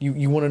angry?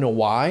 You want to know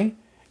why?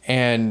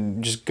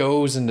 And just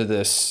goes into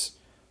this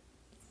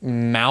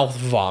mouth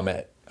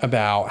vomit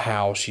about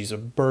how she's a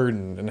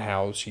burden and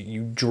how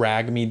you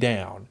drag me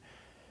down.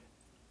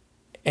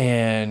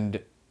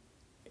 And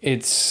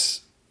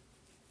it's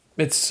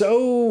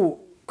so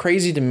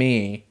crazy to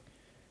me,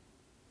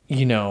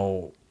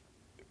 and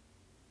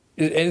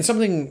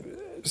something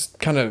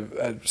kind of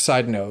a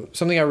side note,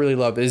 something I really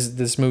love is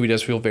this movie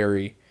does feel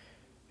very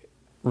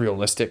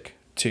realistic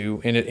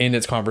too in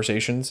its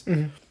conversations.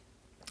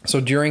 So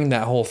during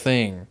that whole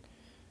thing,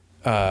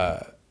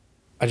 I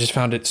just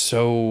found it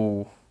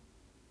so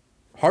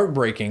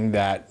heartbreaking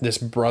that this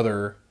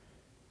brother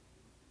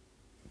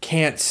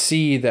can't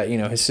see that,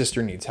 his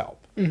sister needs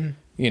help,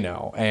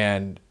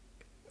 and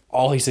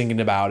all he's thinking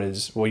about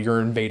is, well,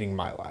 you're invading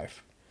my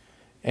life.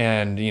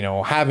 And,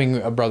 having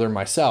a brother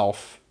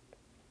myself,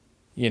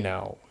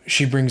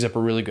 she brings up a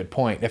really good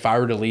point. If I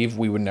were to leave,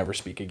 we would never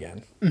speak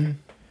again. And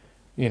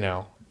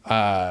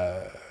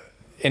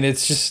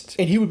it's just,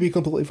 And he would be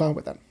completely fine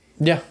with that.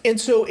 yeah. And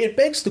so it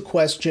begs the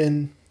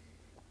question,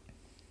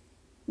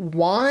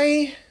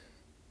 why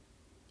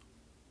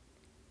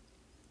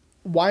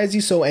is he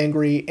so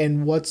angry,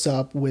 and what's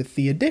up with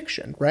the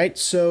addiction, right?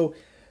 So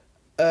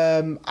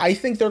I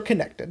think they're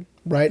connected,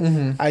 right?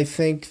 I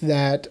think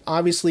that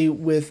obviously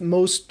with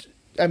most,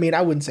 I mean,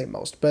 I wouldn't say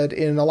most, but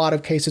in a lot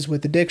of cases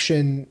with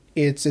addiction,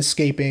 it's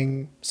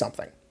escaping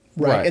something,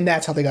 right? And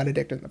that's how they got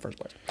addicted in the first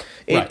place.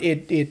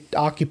 It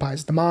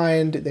occupies the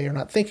mind. They are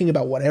not thinking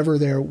about whatever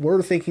they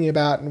were thinking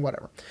about and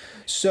whatever.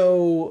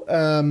 So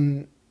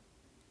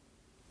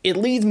it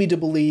leads me to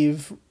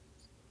believe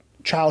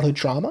childhood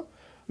trauma,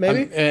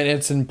 maybe. And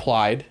it's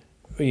implied,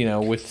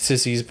 with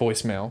Sissy's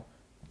voicemail.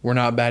 We're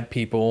not bad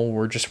people.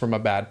 We're just from a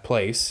bad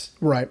place.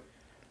 Right.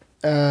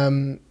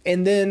 And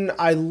then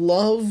I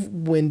love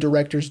when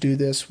directors do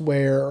this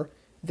where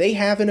they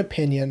have an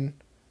opinion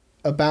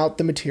about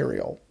the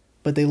material,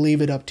 but they leave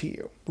it up to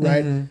you,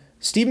 right?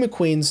 Steve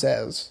McQueen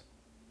says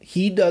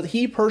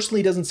he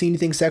personally doesn't see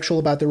anything sexual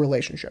about their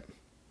relationship.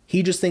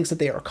 He just thinks that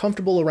they are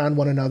comfortable around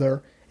one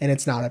another and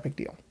it's not a big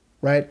deal,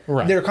 right?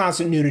 There's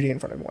constant nudity in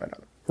front of one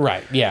another.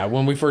 Right. Yeah.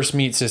 When we first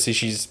meet Sissy,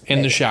 she's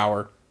in the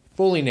shower,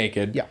 fully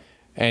naked. Yeah.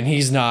 And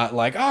he's not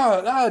like,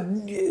 I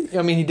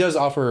mean, he does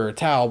offer her a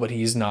towel, but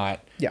he's not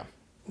Yeah.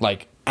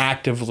 like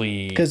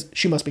actively Because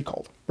she must be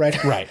cold,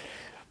 right? right.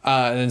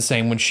 And then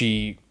same when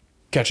she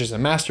catches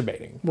him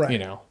masturbating. Right. You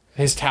know,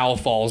 his towel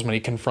falls when he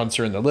confronts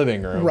her in the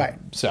living room. Right.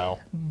 So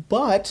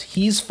But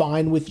he's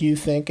fine with you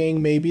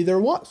thinking maybe there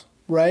was,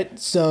 right?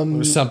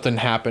 something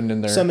happened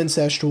in there. Some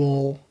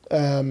incestual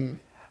thing.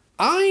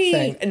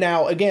 And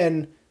now,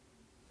 again,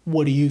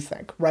 what do you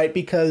think, right?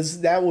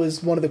 Because that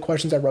was one of the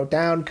questions I wrote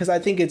down, because I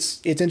think it's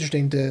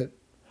interesting to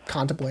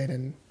contemplate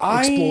and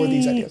explore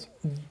these ideas.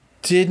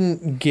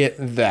 Didn't get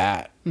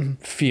that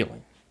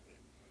feeling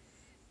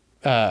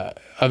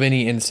of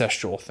any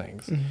incestual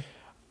things.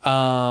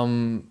 I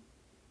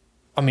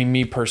mean,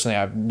 me personally,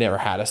 I've never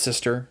had a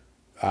sister.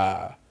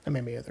 I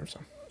mean, me either,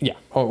 so. Yeah.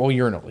 Oh, well,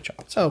 you're an only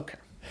child. So.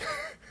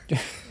 Okay.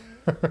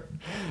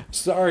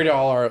 Sorry to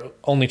all our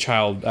only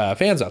child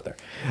fans out there.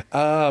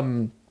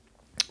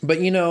 But,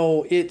 you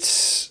know,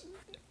 it's,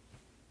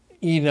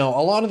 you know,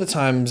 a lot of the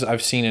times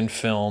I've seen in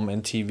film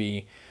and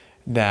TV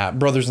that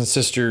brothers and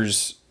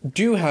sisters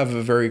do have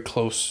a very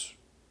close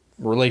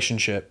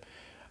relationship,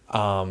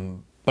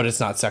 but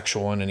it's not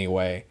sexual in any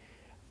way.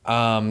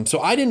 So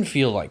I didn't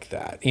feel like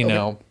that, you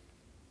know.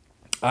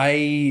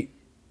 I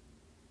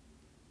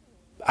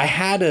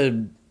had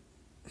a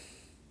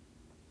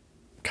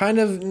kind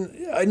of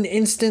an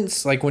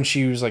instance, like when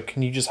she was like,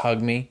 "Can you just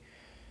hug me?"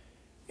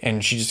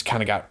 And she just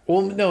kind of got,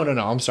 well, no,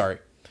 I'm sorry.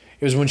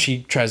 It was when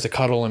she tries to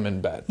cuddle him in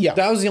bed. Yeah.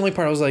 That was the only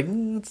part I was like,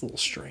 that's a little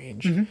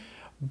strange.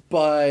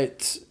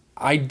 But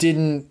I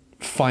didn't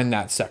find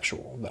that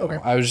sexual, though. Okay.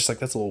 I was just like,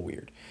 that's a little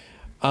weird.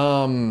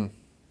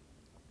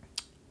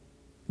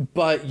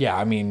 But yeah,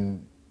 I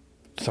mean,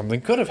 something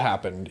could have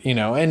happened, you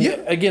know. And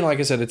again, like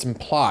I said, it's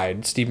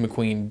implied. Steve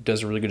McQueen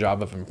does a really good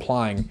job of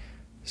implying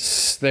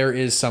there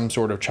is some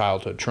sort of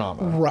childhood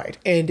trauma. Right.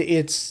 And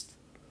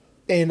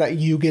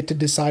you get to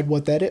decide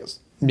what that is.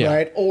 Yeah.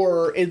 Right.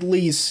 Or at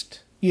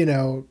least, you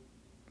know,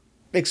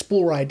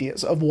 explore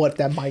ideas of what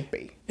that might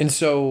be. And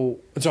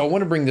so I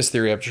want to bring this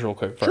theory up just real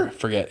quick before I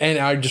forget. And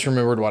I just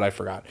remembered what I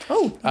forgot.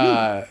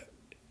 Oh.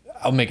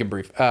 I'll make it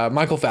brief.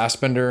 Michael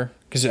Fassbender,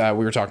 because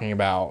we were talking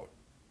about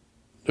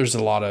there's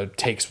a lot of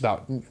takes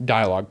without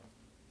dialogue.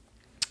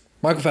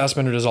 Michael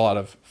Fassbender does a lot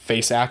of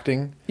face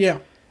acting. Yeah.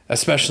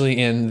 Especially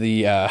in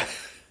the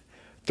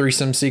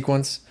threesome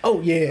sequence. Oh,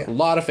 yeah. A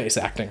lot of face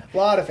acting. A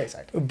lot of face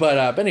acting.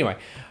 But anyway,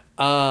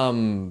 what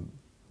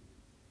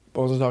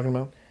was I talking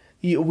about?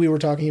 We were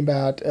talking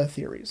about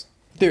theories.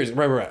 Theories,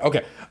 right.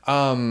 Okay.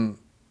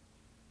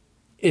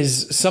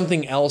 Is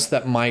something else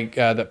that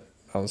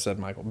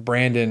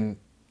Brandon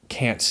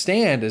can't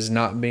stand is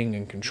not being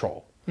in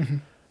control.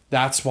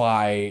 That's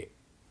why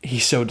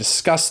he's so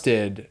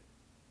disgusted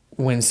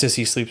when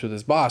Sissy sleeps with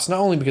his boss. Not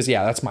only because,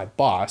 that's my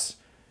boss.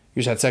 You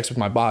just had sex with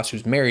my boss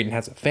who's married and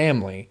has a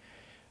family.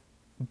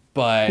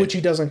 But which he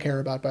doesn't care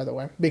about, by the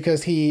way,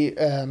 because he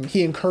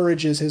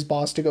encourages his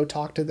boss to go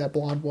talk to that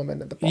blonde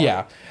woman at the bar.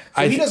 Yeah.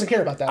 So he doesn't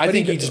care about that. I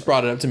think he just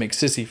brought it up to make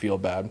Sissy feel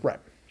bad. Right.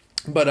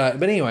 But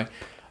anyway,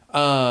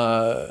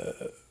 but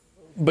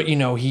you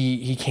know,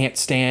 he can't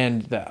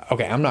stand that.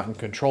 Okay, I'm not in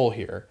control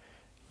here.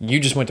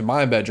 You just went to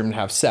my bedroom to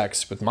have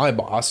sex with my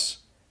boss.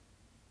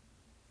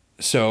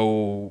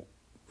 So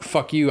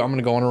fuck you. I'm going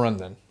to go on a run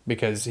then,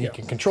 because he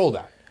can control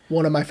that.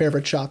 One of my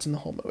favorite shots in the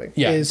whole movie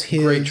is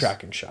his great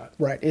tracking shot.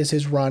 Right, is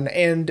his run.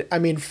 And I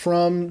mean,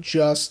 from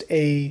just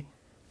a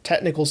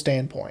technical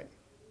standpoint,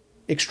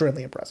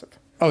 extremely impressive.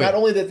 Not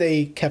only that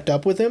they kept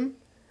up with him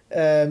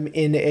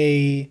in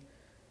a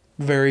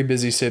very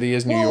busy city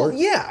as New York.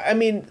 Yeah, I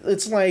mean,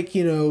 it's like,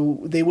 you know,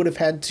 they would have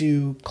had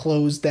to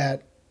close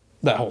that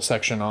whole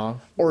section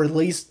off, or at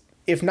least,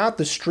 if not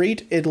the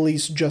street, at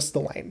least just the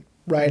lane,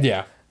 right?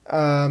 Yeah.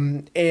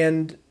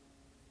 And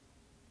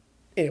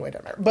anyway,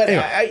 doesn't matter. But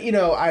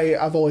anyway.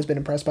 I've always been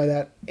impressed by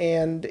that,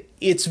 and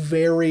it's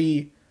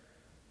very,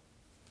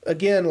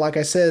 again, like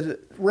I said,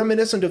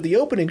 reminiscent of the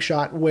opening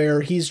shot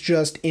where he's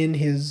just in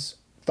his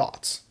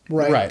thoughts,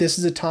 right? This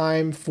is a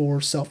time for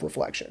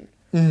self-reflection,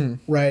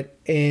 right?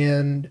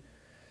 And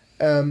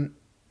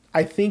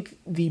I think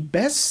the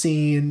best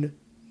scene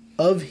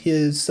of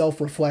his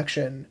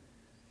self-reflection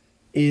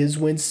is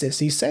when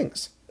Sissy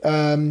sings.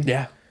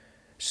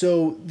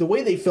 So the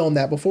way they filmed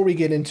that, before we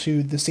get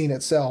into the scene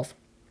itself,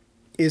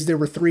 is there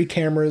were 3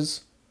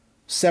 cameras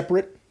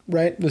separate,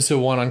 right? So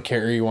one on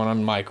Carrie, one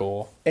on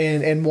Michael.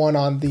 And one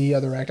on the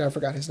other actor. I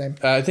forgot his name.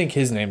 I think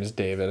his name is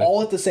David.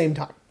 All at the same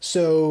time.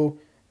 So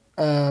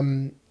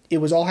it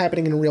was all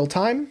happening in real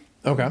time.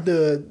 Okay.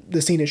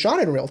 The scene is shot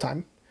in real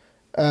time.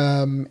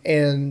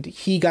 And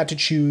he got to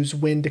choose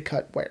when to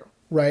cut where,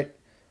 right?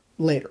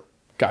 Later.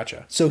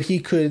 Gotcha. So he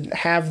could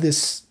have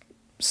this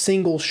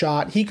single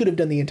shot. He could have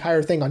done the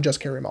entire thing on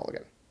just Carey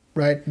Mulligan,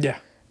 right? Yeah.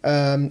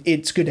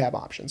 It's good to have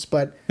options,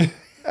 but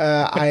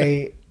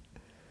I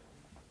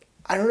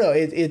don't know.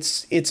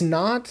 It's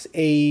not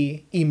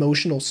a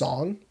emotional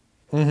song.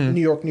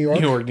 New York, New York.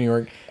 New York, New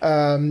York.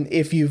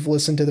 If you've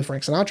listened to the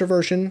Frank Sinatra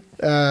version,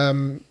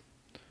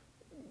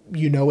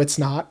 you know it's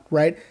not,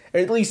 right? Or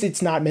at least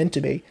it's not meant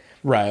to be.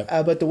 Right.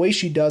 But the way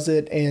she does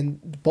it,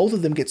 and both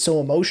of them get so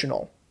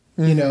emotional,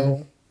 you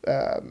know,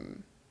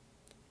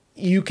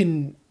 you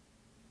can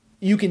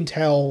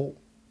tell,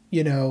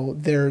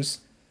 there's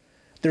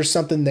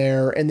something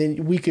there, and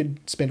then we could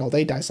spend all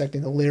day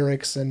dissecting the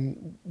lyrics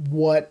and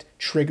what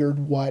triggered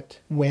what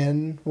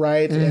when,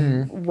 right? Mm-hmm.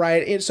 And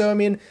right. So I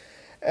mean,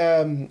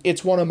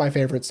 it's one of my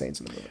favorite scenes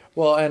in the movie.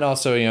 Well, and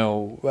also,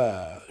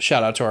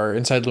 shout out to our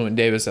Inside Llewyn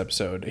Davis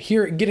episode.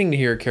 Getting to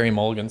hear Carey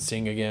Mulligan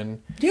sing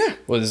again,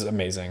 was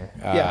amazing.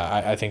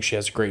 I think she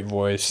has a great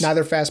voice.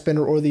 Neither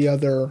Fassbender or the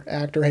other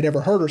actor had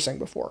ever heard her sing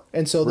before,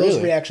 and so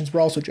those reactions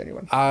were also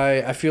genuine.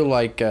 I feel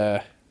like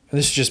this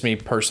is just me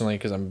personally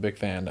because I'm a big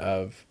fan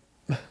of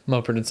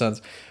Mumford and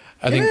Sons.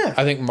 I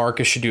think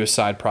Marcus should do a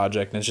side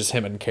project, and it's just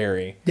him and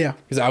Carey. Yeah,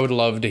 because I would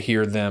love to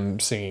hear them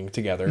singing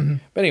together. Mm-hmm.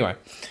 But anyway,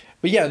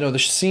 the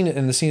scene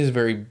is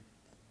very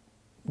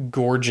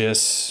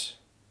gorgeous,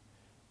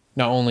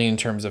 not only in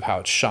terms of how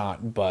it's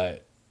shot,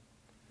 but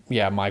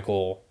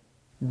Michael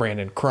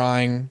Brandon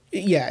crying.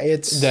 Yeah,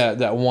 it's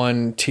that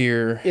one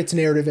tear. It's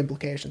narrative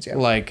implications. Yeah,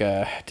 like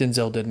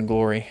Denzel did in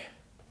Glory.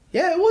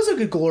 Yeah, it was a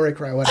good Glory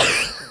cry.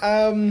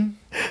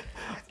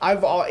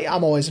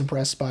 I'm always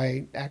impressed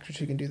by actors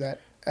who can do that.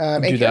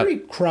 And Carey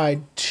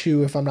cried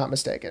too, if I'm not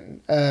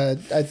mistaken.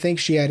 I think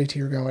she had a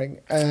tear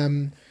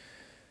going.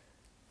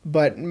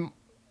 But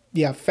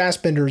yeah,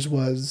 Fassbender's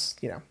was,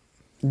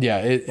 Yeah,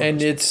 and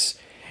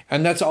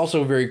that's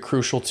also very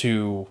crucial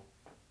to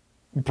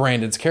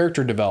Brandon's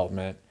character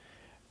development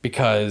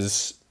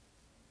because,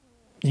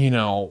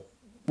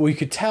 we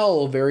could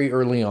tell very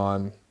early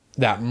on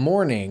that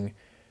morning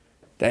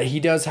that he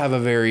does have a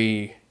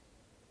very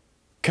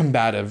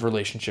combative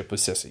relationship with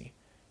Sissy.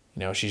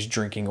 She's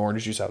drinking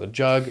orange juice out of the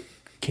jug.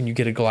 Can you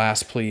get a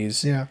glass,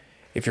 please? Yeah.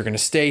 If you're going to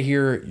stay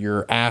here,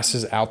 your ass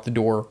is out the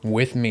door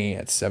with me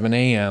at 7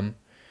 a.m.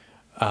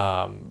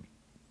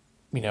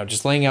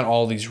 Just laying out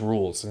all these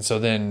rules. And so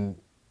then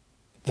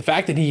the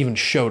fact that he even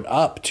showed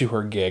up to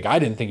her gig, I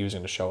didn't think he was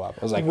going to show up.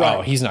 I was like,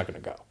 oh, he's not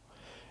going to go.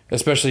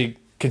 Especially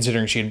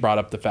considering she had brought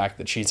up the fact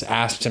that she's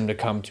asked him to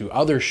come to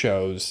other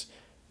shows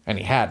and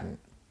he hadn't.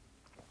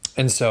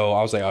 And so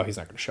I was like, oh, he's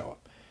not going to show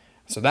up.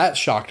 So that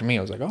shocked me.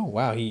 I was like, oh,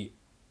 wow, he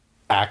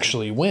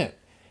actually went.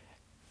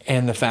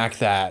 And the fact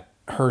that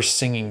her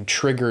singing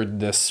triggered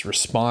this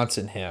response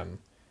in him,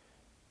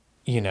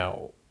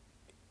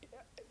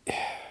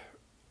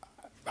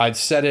 I'd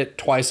said it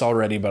twice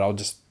already, but I'll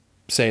just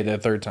say it a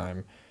third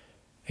time.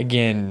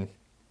 Again,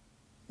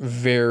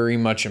 very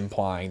much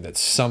implying that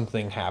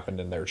something happened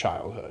in their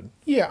childhood.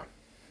 Yeah.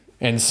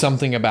 And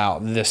something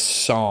about this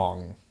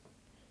song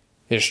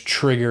is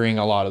triggering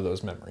a lot of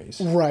those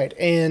memories. Right.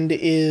 And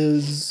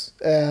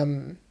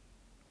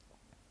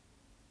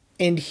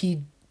and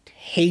he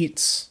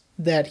hates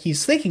that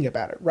he's thinking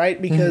about it,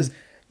 right? Because,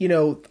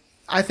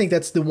 I think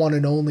that's the one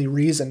and only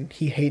reason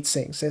he hates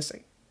seeing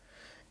Sissy.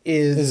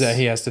 Is that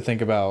he has to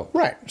think about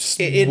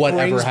it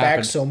whatever brings happened.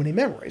 Back so many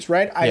memories,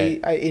 right? Yeah.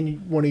 I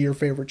in one of your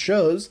favorite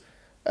shows,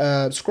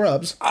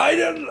 Scrubs.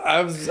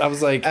 I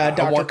was like,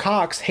 Dr.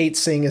 Cox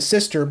hates seeing his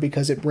sister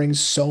because it brings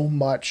so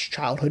much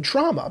childhood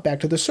trauma back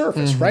to the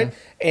surface, right?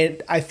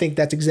 And I think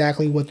that's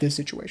exactly what this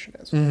situation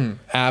is. Mm-hmm.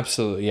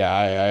 Absolutely,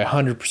 yeah, I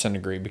 100%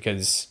 agree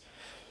because,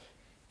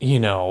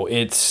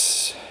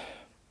 it's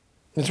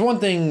one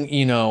thing,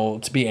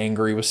 to be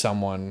angry with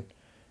someone,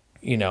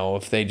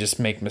 if they just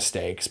make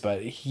mistakes, but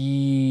it's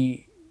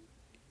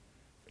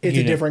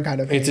a different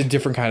kind of hate. It's a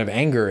different kind of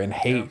anger and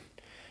hate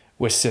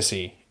with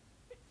Sissy.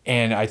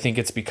 And I think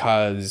it's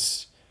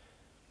because,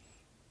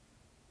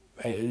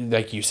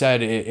 like you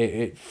said,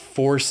 it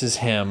forces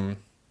him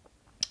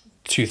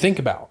to think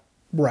about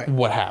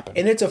what happened.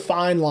 And it's a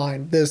fine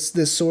line. This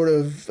sort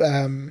of,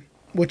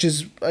 which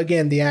is,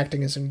 again, the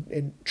acting is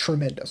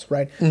tremendous,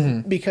 right?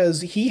 Mm-hmm.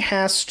 Because he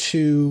has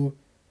to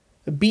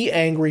be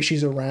angry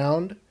she's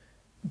around,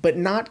 but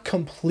not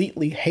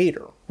completely hate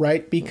her,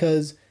 right?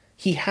 Because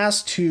he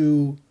has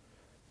to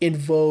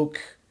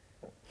invoke,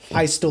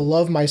 I still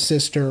love my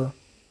sister,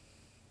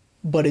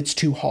 but it's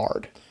too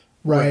hard,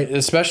 right?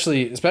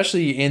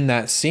 Especially in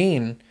that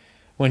scene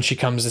when she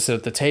comes to sit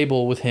at the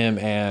table with him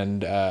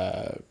and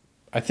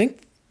I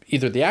think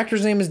either the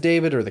actor's name is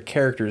David or the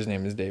character's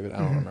name is David. I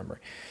don't remember.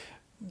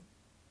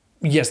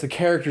 Yes, the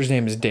character's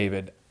name is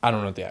David. I don't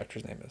know what the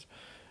actor's name is.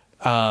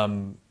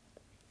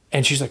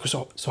 And she's like,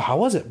 so how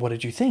was it? What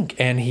did you think?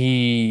 And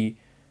you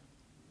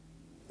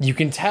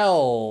can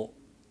tell,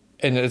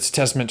 and it's a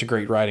testament to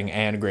great writing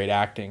and great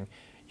acting,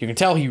 you can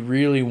tell he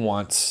really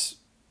wants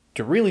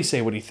to really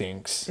say what he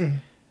thinks,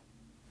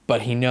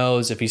 but he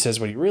knows if he says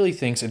what he really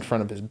thinks in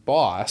front of his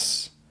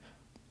boss,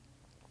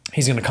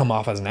 he's going to come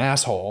off as an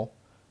asshole.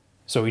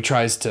 So he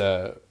tries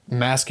to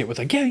mask it with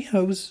like, yeah,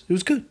 it was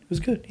good. It was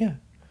good. Yeah.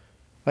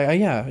 Like,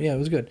 yeah, it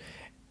was good.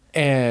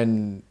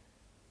 And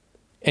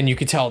you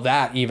could tell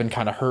that even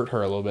kind of hurt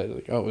her a little bit.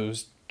 Like, oh, it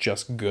was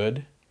just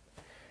good.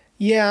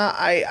 Yeah,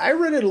 I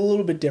read it a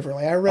little bit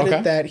differently. I read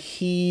it that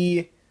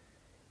he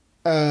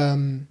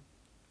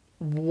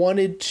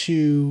wanted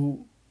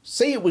to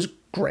say it was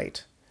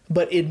great,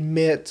 but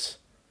admit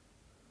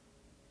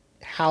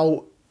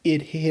how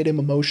it hit him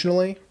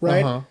emotionally,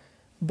 right?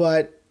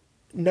 But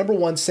number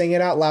one, saying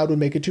it out loud would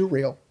make it too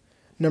real.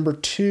 Number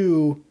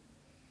two,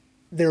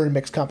 they're in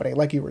mixed company,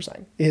 like you were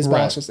saying. His Right.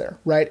 boss is there,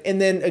 right?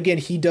 And then again,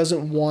 he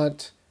doesn't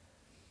want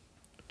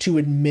to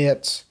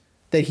admit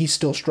that he's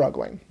still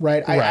struggling,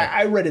 right? Right.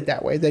 I read it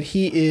that way, that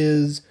he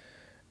is,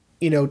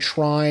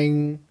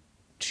 trying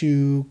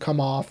to come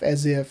off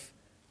as if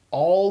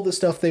all the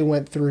stuff they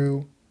went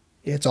through,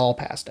 it's all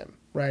past him,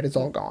 right? It's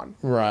all gone.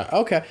 Right.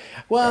 Okay.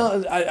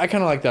 Well, I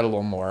kind of like that a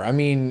little more. I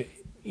mean,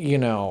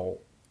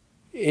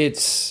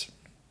 it's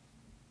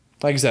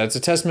like I said, it's a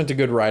testament to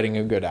good writing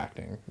and good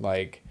acting.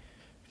 Like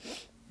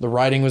the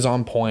writing was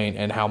on point,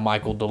 and how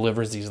Michael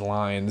delivers these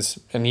lines,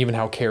 and even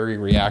how Carrie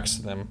reacts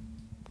to them,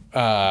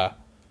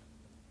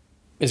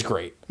 is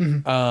great.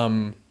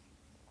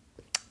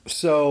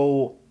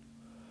 So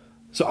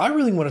I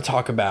really want to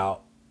talk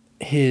about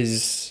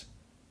his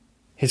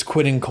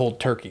quitting cold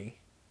turkey.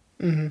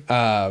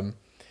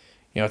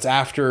 It's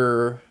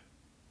after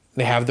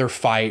they have their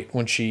fight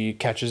when she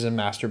catches him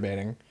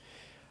masturbating.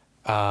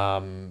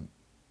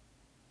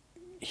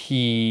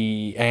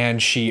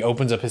 She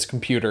opens up his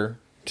computer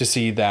to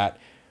see that.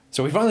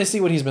 So we finally see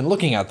what he's been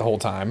looking at the whole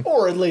time.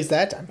 Or at least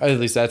that time. At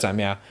least that time,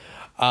 yeah.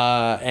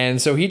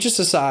 And so he just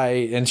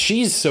decides, and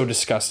she's so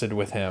disgusted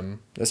with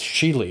him that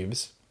she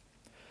leaves.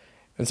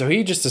 And so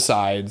he just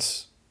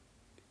decides,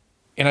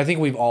 and I think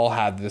we've all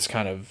had this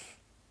kind of,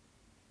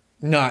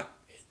 not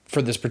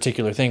for this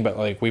particular thing, but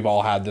like we've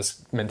all had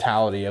this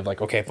mentality of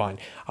like, okay, fine,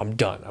 I'm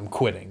done. I'm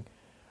quitting.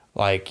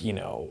 Like,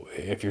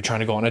 if you're trying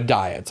to go on a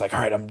diet, it's like,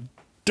 all right, I'm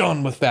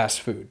done with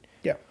fast food.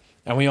 Yeah.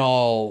 And we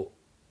all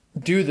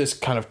do this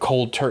kind of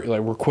cold turkey,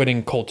 like we're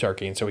quitting cold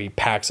turkey. And so he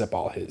packs up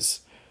all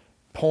his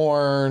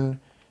porn,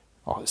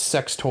 all his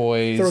sex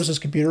toys, Throws his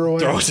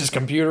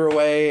computer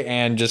away,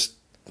 and just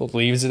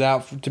leaves it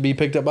out to be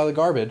picked up by the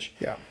garbage.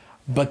 Yeah.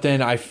 But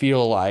then I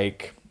feel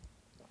like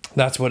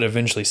that's what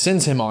eventually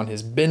sends him on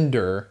his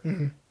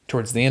bender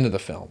towards the end of the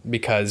film,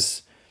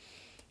 because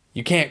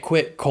you can't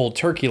quit cold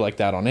turkey like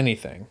that on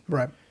anything.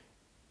 Right.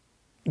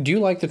 Do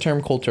you like the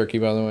term cold turkey,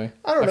 by the way?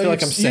 I don't know. I feel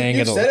like I'm saying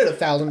you've it a said lot. it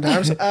 1,000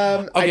 times. Okay,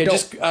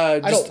 I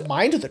don't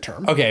mind the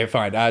term. Okay,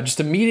 fine. Just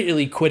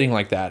immediately quitting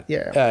like that.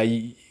 Yeah.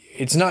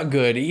 It's not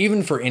good,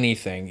 even for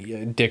anything,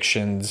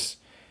 addictions,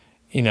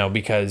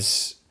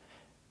 because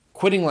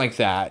quitting like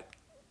that,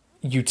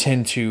 you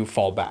tend to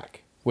fall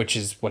back, which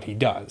is what he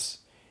does.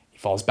 He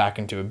falls back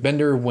into a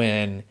bender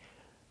when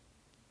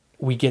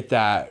we get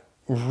that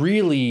I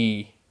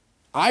really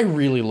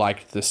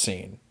liked the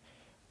scene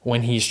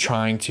when he's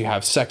trying to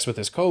have sex with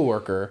his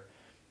coworker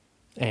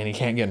and he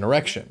can't get an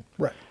erection.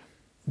 Right.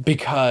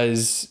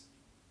 Because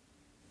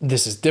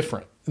this is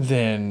different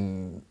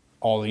than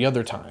all the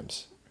other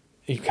times.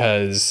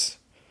 Because,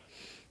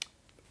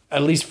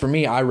 at least for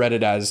me, I read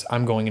it as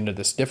I'm going into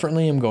this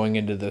differently. I'm going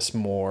into this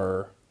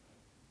more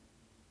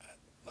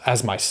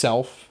as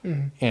myself.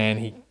 And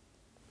he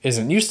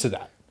isn't used to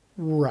that.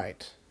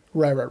 Right.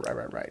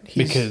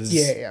 Because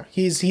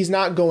he's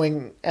not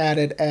going at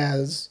it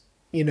as,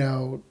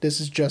 this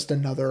is just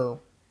another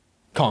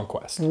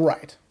conquest.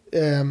 Right.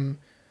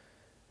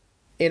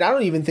 And I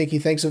don't even think he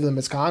thinks of them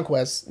as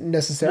conquests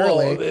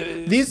necessarily.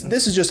 Well,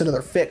 this is just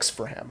another fix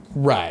for him.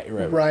 Right.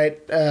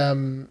 I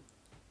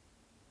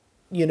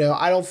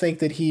don't think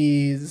that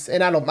he's,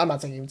 and I'm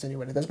not saying he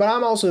insinuated this, but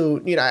I'm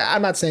also,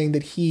 I'm not saying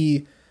that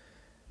he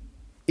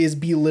is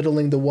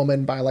belittling the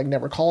woman by like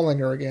never calling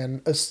her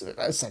again,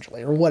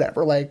 essentially, or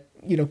whatever, like,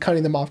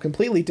 cutting them off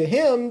completely. To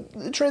him,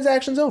 the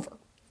transaction's over,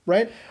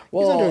 right?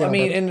 Well, I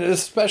mean, and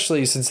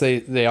especially since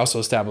they also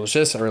established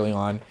this early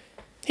on,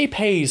 he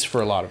pays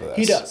for a lot of this.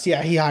 He does,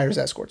 yeah. He hires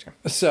escorts. Yeah.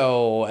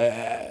 So,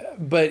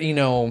 but he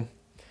can't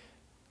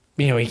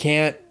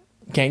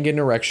get an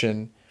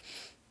erection,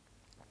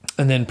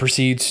 and then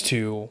proceeds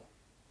to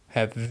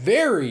have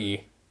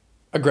very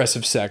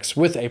aggressive sex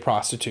with a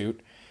prostitute,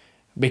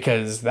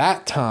 because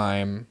that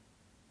time,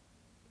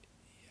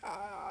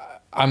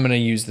 I'm gonna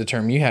use the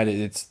term you had.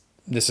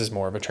 This is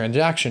more of a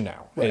transaction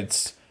now. Right.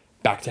 It's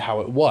back to how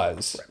it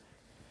was, right.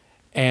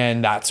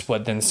 And that's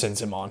what then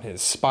sends him on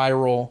his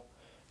spiral,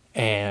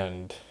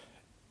 and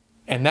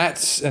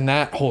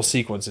that whole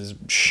sequence is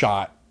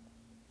shot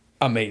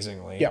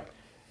amazingly. Yeah.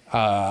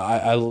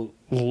 I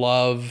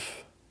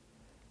love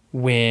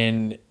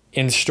when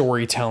in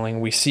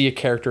storytelling we see a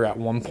character at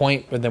one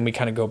point, but then we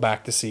kind of go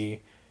back to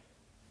see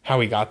how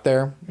he got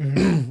there.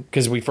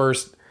 Because him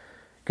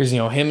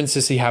and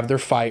Sissy have their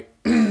fight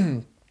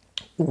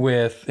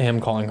with him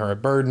calling her a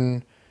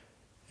burden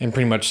and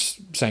pretty much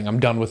saying, I'm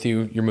done with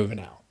you, you're moving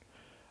out.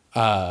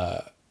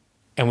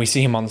 And we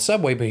see him on the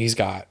subway, but he's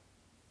got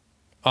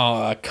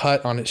a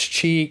cut on his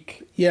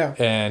cheek. Yeah.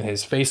 And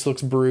his face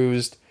looks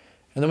bruised.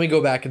 And then we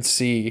go back and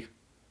see,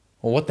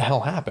 well, what the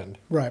hell happened?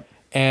 Right.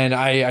 And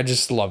I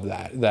just love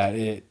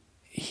that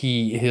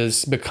he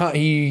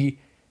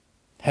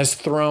has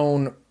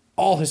thrown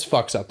all his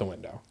fucks out the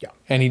window. Yeah.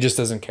 And he just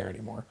doesn't care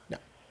anymore. No.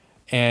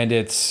 And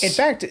it's... In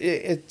fact,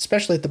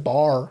 especially at the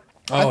bar,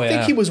 I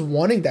think he was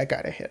wanting that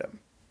guy to hit him.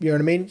 You know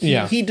what I mean?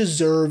 He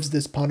deserves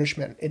this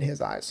punishment in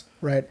his eyes,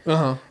 right?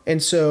 Uh-huh.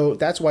 And so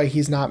that's why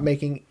he's not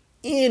making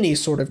any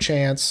sort of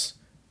chance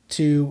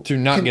to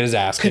not get his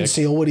ass kicked.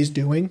 conceal what he's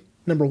doing,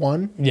 number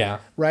one. Yeah.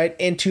 Right?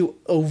 And to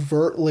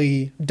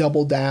overtly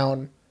double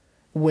down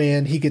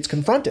when he gets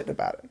confronted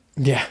about it.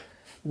 Yeah.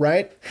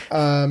 Right?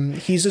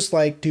 He's just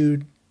like,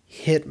 dude,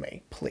 hit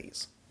me,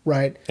 please.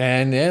 Right?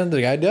 And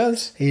the guy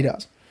does. He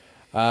does.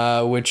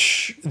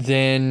 Which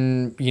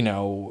then,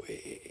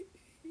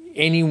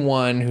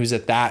 anyone who's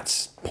at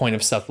that point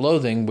of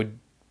self-loathing would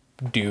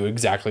do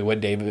exactly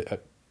what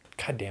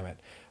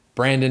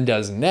Brandon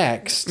does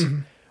next,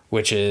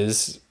 which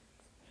is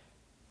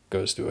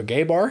goes to a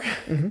gay bar,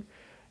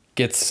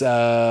 gets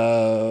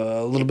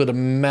a little bit of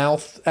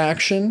mouth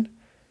action,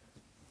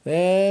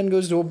 then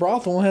goes to a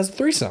brothel and has a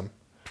threesome.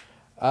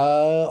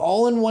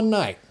 All in one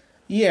night.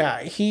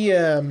 Yeah,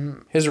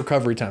 His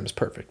recovery time is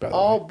perfect, by the way.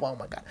 Oh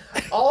my God.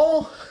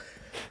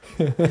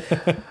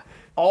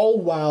 All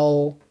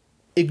while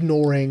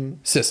ignoring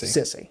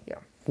Sissy. Yeah.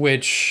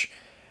 Which,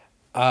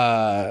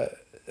 man.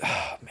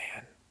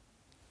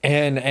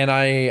 And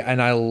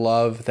I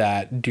love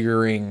that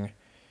during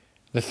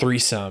the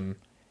threesome,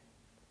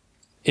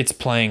 it's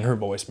playing her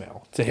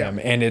voicemail to him.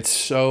 Yeah. And it's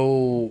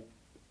so,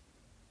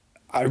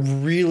 I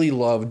really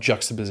love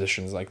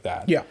juxtapositions like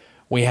that. Yeah.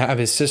 We have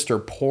his sister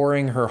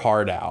pouring her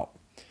heart out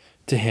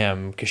to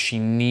him because she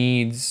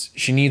needs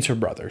her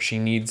brother. She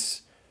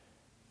needs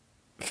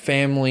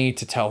family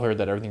to tell her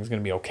that everything's going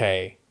to be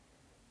okay,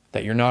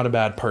 that you're not a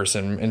bad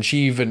person. And she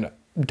even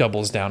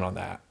doubles down on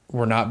that.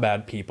 We're not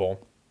bad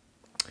people.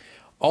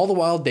 All the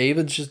while,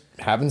 David's just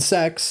having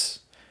sex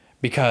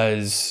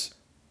because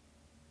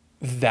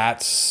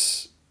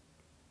that's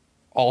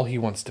all he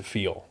wants to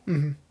feel.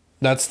 Mm-hmm.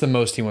 That's the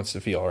most he wants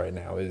to feel right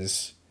now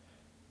is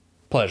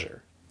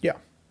pleasure. Yeah.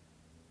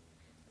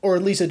 Or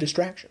at least a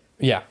distraction.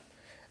 Yeah.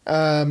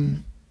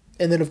 And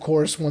then, of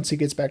course, once he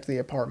gets back to the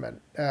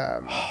apartment,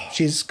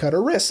 she's cut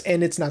her wrists,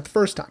 and it's not the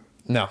first time.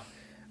 No.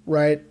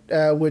 Right?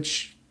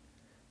 Which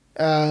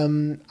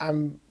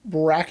I'm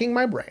racking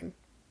my brain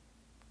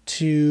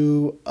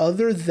to,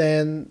 other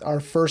than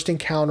our first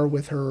encounter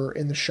with her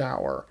in the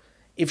shower,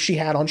 if she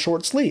had on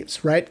short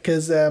sleeves, right?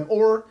 Because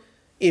or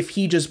if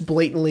he just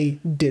blatantly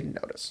didn't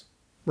notice,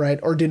 right?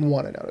 Or didn't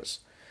want to notice.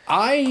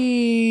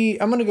 I'm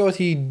gonna go with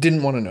he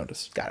didn't want to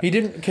notice. Got it. He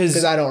didn't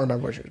because I don't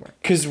remember what she was wearing.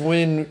 Because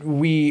when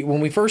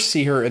we first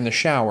see her in the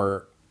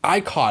shower, I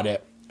caught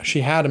it.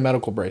 She had a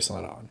medical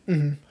bracelet on,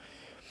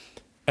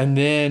 and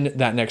then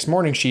that next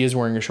morning she is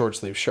wearing a short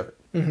sleeve shirt.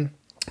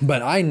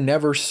 But I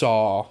never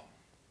saw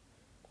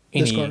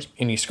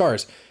any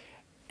scars.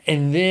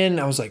 And then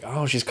I was like,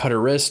 oh, she's cut her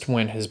wrist.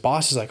 When his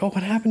boss is like, oh,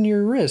 what happened to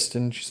your wrist?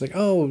 And she's like,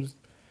 oh,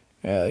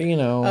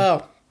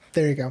 Oh,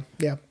 there you go.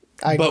 Yeah.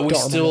 But we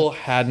still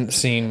hadn't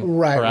seen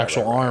her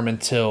actual arm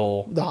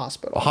until the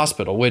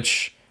hospital,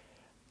 which,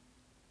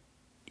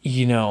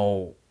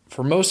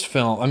 for most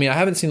film, I mean, I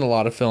haven't seen a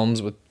lot of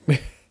films with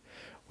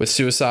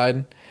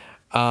suicide,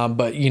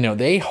 but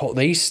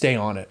they stay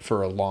on it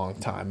for a long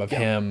time of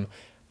him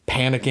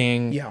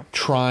panicking,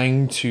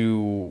 trying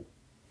to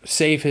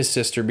save his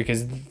sister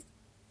because,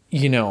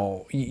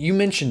 you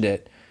mentioned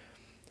it.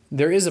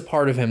 There is a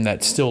part of him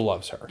that still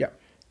loves her. Yeah.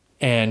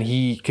 And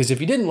because if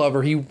he didn't love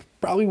her, he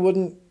probably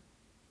wouldn't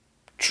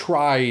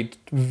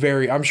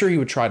I'm sure he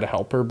would try to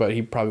help her, but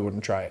he probably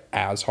wouldn't try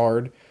as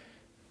hard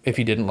if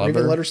he didn't love her.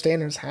 Even let her stay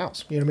in his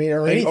house. You know what I mean?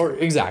 Or anything. Or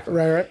exactly.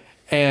 Right.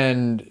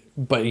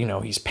 But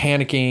he's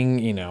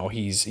panicking,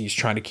 he's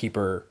trying to keep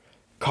her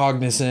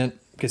cognizant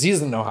because he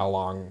doesn't know how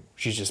long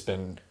she's just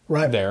been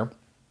there.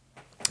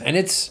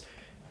 And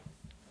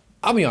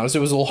I'll be honest, it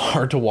was a little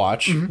hard to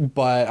watch,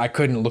 but I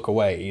couldn't look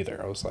away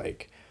either. I was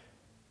like,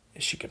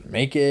 is she going to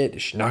make it?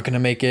 Is she not going to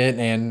make it?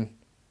 And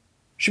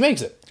she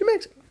makes it.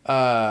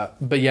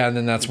 But yeah, and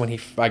then that's when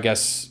I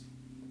guess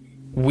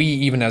we,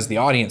 even as the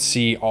audience,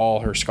 see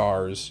all her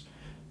scars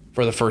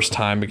for the first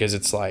time because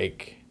it's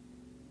like,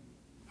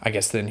 I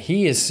guess then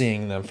he is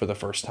seeing them for the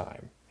first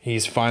time.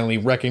 He's finally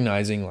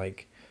recognizing,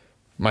 like,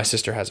 my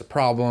sister has a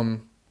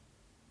problem.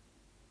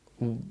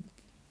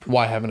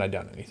 Why haven't I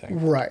done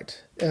anything?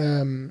 Right.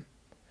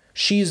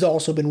 She's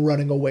also been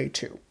running away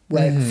too,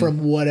 right?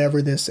 From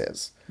whatever this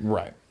is.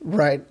 Right.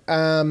 Right.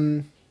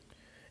 And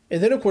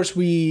then, of course,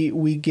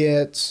 we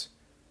get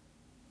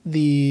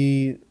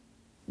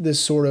this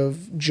sort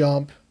of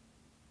jump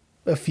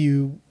a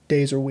few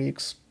days or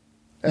weeks.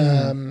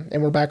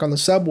 And we're back on the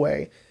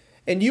subway.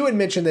 And you had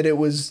mentioned that it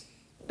was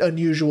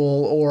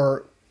unusual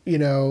or,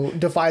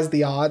 defies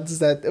the odds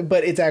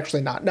but it's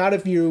actually not. Not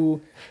if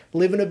you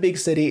live in a big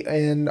city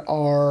and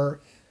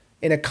are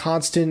in a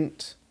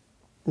constant,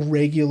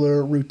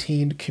 regular,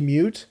 routine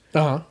commute.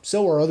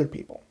 So are other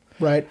people,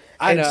 right?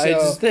 I know.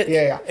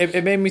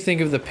 It made me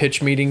think of the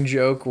pitch meeting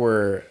joke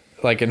where,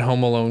 like in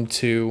Home Alone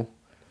 2.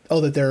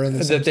 Oh, that they're in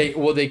the same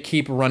they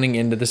keep running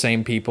into the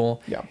same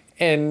people. Yeah.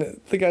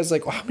 And the guy's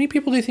like, well, how many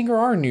people do you think there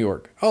are in New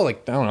York? Oh,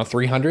 like, I don't know,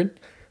 300?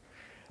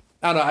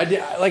 I don't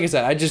know. Like I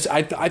said,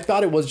 I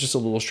thought it was just a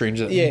little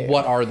strange.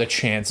 What are the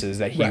chances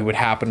that he would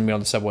happen to be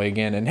on the subway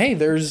again? And hey,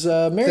 there's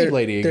a married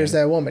lady again. There's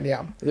that woman,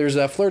 yeah. There's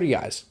flirty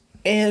guys.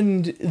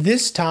 And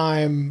this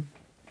time,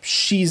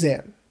 she's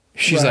in.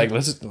 She's like,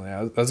 let's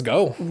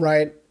go.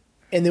 Right.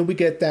 and then we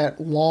get that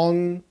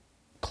long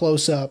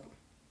close up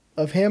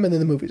of him, and then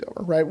the movie's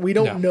over, right? We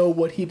don't know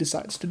what he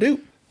decides to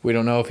do. We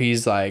don't know if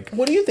he's like...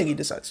 What do you think he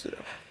decides to do?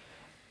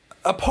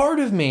 A part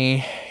of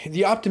me,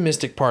 the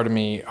optimistic part of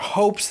me,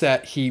 hopes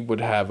that he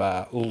would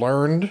have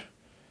learned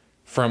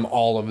from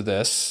all of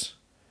this.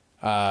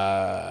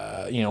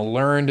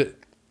 Learned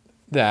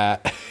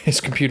that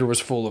his computer was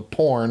full of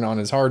porn on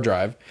his hard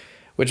drive,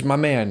 which, my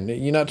man,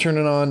 you're not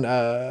turning on,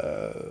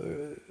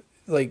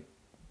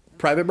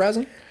 private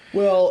browsing?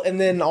 Well, and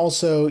then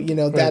also,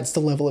 that's the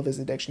level of his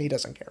addiction. He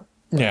doesn't care.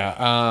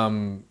 Yeah.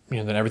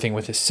 Then everything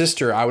with his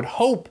sister, I would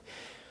hope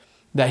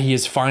that he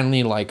is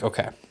finally like,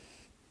 okay,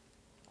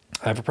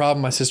 I have a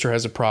problem. My sister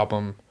has a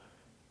problem.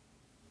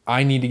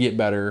 I need to get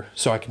better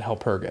so I can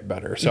help her get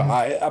better. So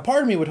a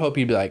part of me would hope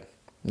he'd be like,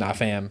 nah,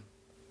 fam,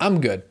 I'm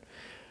good.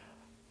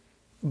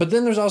 But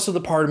then there's also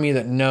the part of me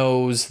that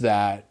knows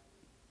that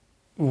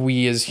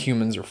we as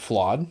humans are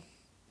flawed.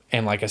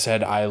 And like I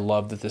said, I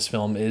love that this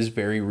film is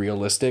very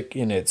realistic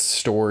in its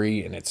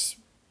story and its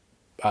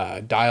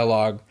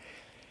dialogue.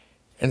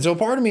 And so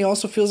part of me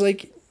also feels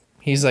like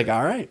he's like,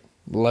 all right,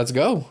 let's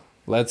go.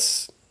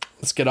 Let's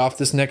get off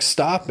this next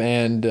stop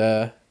and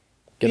get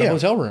a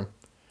hotel room.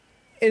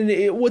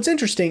 And what's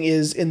interesting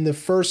is in the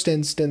first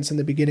instance, in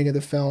the beginning of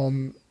the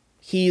film,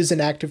 he is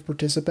an active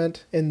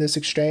participant in this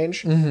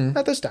exchange. Mm-hmm.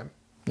 Not this time.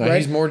 No, right?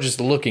 He's more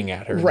just looking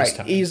at her this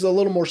time. He's a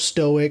little more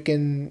stoic,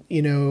 and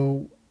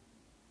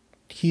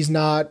he's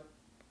not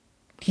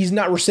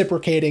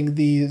reciprocating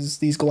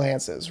these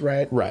glances,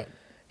 right? Right.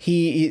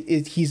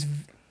 He's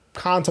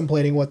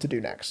contemplating what to do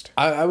next.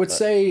 I would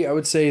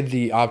say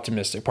the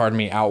optimistic part of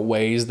me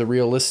outweighs the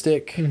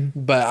realistic,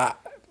 but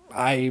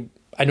I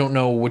don't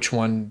know which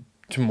one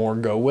to more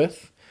go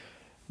with,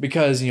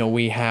 because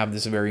we have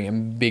this very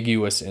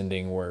ambiguous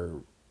ending where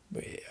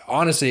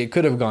honestly it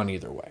could have gone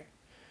either way.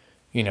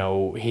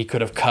 He could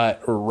have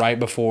cut right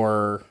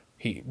before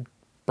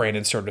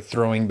Brandon started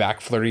throwing back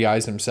flirty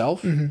eyes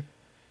himself. Mm-hmm.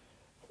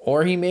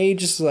 Or he may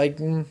just like,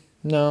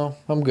 no,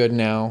 I'm good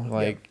now.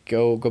 Like,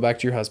 go back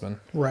to your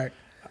husband. Right.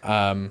 We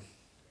don't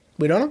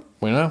know.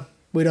 We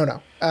don't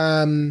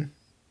know.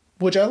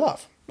 Which I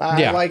love.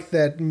 I like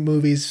that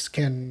movies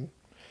can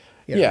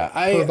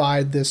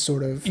provide this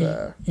sort of...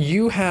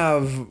 You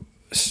have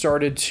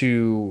started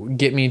to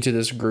get me into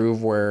this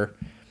groove where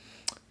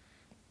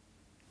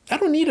I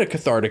don't need a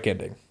cathartic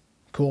ending.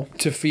 Cool.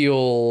 To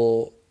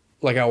feel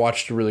like I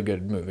watched a really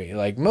good movie.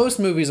 Like most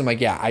movies, I'm like,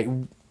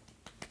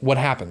 what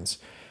happens?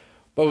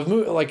 But with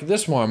like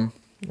this one,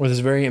 with this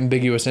very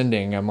ambiguous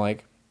ending, I'm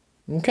like,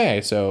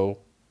 okay, so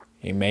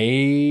he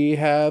may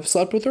have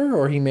slept with her,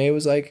 or he may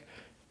was like,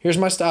 here's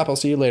my stop, I'll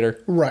see you later.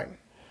 Right.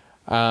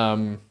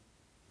 Who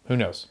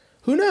knows?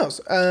 Who knows?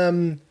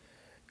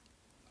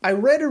 I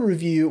read a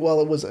review.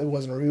 Well, it wasn't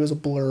a review. It was a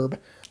blurb.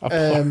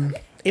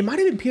 It might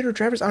have been Peter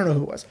Travers. I don't know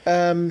who it was.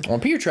 Well,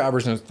 Peter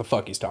Travers knows what the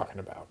fuck he's talking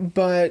about.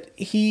 But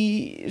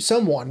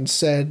someone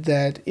said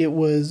that it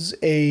was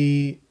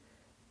a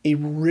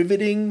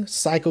riveting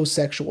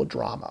psychosexual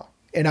drama,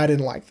 and I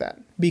didn't like that,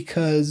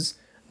 because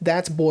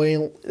that's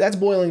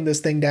boiling this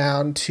thing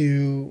down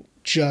to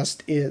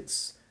just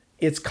its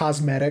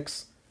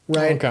cosmetics,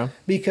 right? Okay.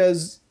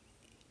 Because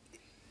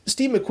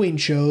Steve McQueen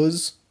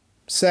chose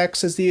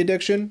sex as the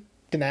addiction.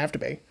 Didn't have to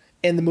be,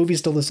 and the movie's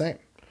still the same.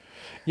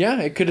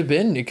 Yeah, it could have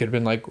been. It could have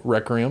been like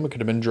Requiem. It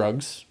could have been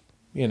drugs.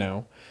 Could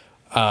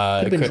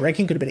have been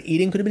drinking. Could have been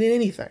eating. Could have been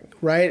anything.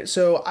 Right.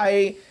 So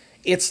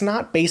it's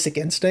not Basic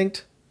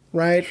Instinct,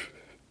 right?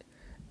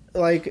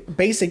 Like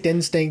Basic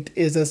Instinct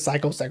is a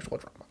psychosexual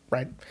drama,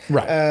 right?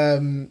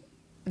 Right.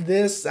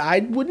 This, I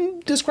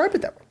wouldn't describe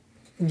it that way.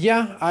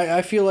 Yeah,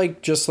 I feel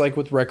like just like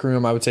with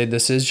Requiem, I would say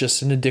this is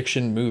just an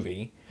addiction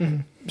movie.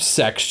 Mm-hmm.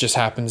 Sex just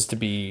happens to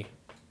be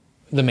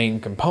the main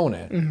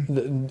component.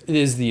 Mm-hmm. It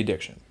is the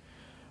addiction.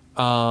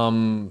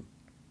 And...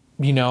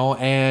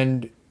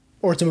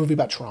 Or it's a movie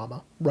about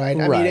trauma, right?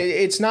 I mean,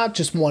 it's not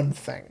just one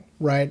thing,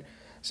 right?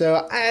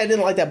 So I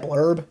didn't like that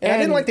blurb. And I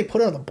didn't like they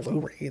put it on the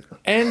Blu-ray either.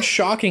 And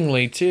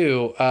shockingly,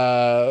 too,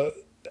 the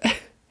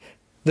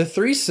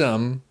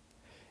threesome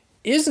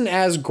isn't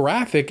as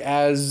graphic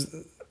as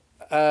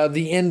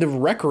the end of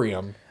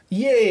Requiem.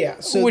 Yeah.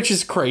 So which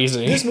is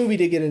crazy. This movie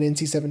did get an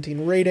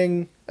NC-17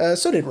 rating.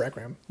 So did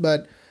Requiem.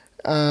 But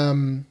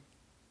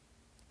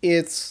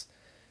it's...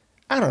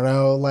 I don't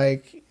know,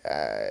 like,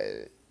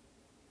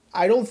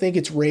 I don't think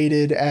it's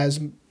rated as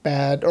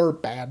bad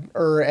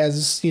or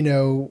as,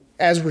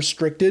 as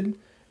restricted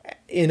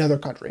in other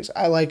countries.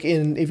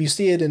 If you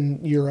see it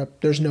in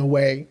Europe, there's no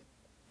way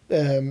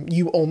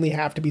you only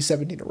have to be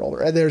 17 or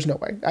older. There's no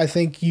way. I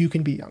think you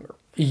can be younger.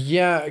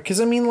 Yeah,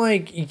 because I mean,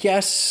 like,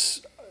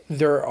 yes,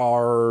 there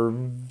are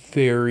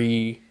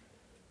very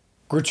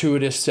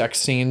gratuitous sex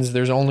scenes.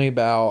 There's only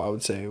about, I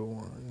would say,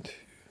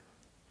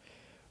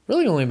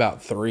 really only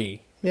about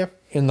 3. Yeah.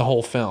 In the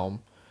whole film.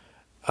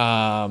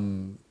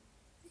 And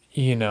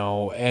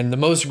the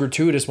most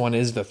gratuitous one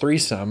is the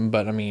threesome,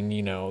 but I mean,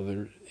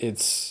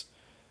 it's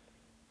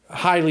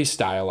highly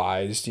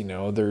stylized,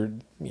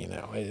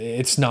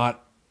 it's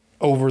not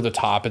over the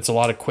top. It's a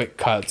lot of quick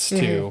cuts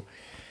too.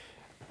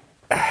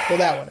 Well,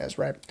 that one is,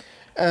 right?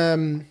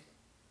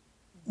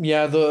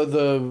 Yeah,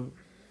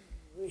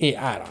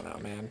 yeah, I don't know,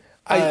 man.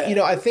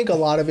 I think a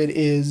lot of it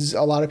is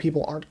a lot of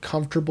people aren't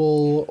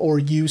comfortable or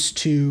used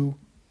to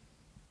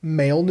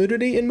male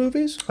nudity in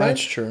movies. Right?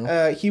 That's true.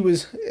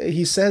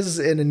 He says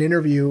in an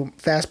interview,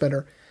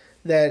 Fassbender,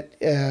 that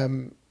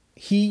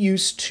he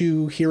used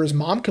to hear his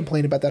mom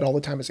complain about that all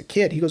the time as a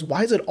kid. He goes,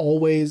 "Why is it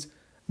always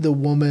the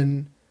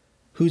woman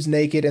who's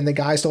naked and the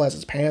guy still has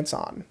his pants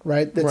on?"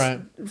 Right.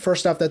 Right.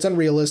 First off, that's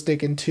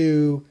unrealistic, and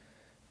two,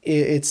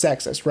 it's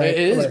sexist. Right.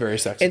 It is very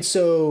sexist. And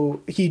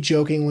so he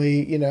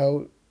jokingly,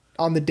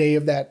 on the day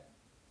of that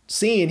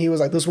scene, he was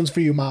like, "This one's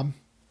for you, Mom."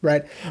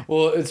 Right.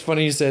 Well, it's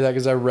funny you say that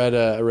because I read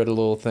a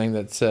little thing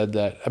that said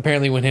that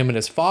apparently when him and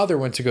his father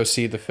went to go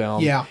see the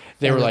film, they I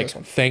were read like, this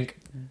one. "Thank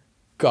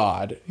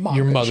God Mom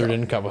your couldn't mother show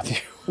didn't come with you."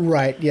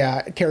 Right.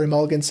 Yeah. Carrie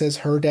Mulligan says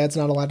her dad's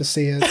not allowed to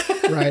see it.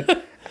 Right.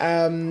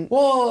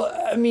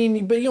 Well, I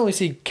mean, but you only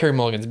see Carrie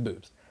Mulligan's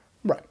boobs.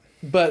 Right.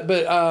 But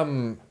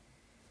then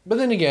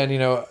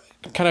again,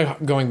 kind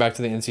of going back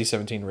to the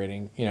NC-17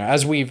 rating,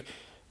 as we've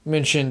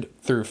mentioned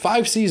through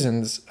 5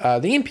 seasons,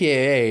 the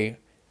MPAA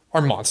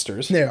are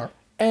monsters. They are.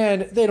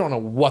 And they don't know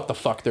what the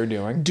fuck they're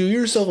doing. Do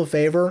yourself a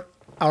favor,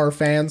 our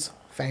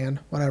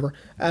whatever,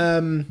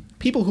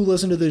 people who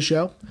listen to this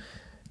show,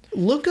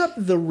 look up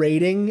the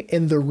rating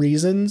and the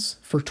reasons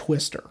for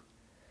Twister.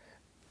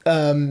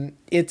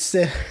 It's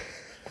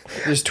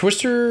Is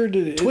Twister...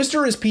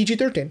 Twister is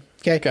PG-13.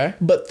 Okay.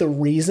 But the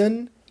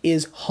reason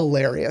is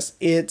hilarious.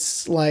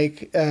 It's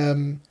like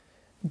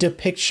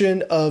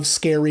depiction of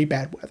scary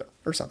bad weather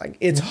or something.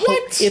 It's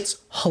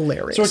it's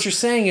hilarious. So what you're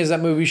saying is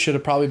that movie should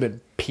have probably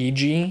been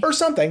PG? Or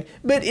something,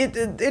 but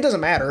it doesn't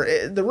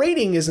matter. The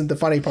rating isn't the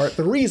funny part.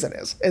 The reason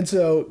is. And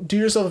so do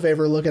yourself a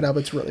favor, look it up.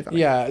 It's really funny.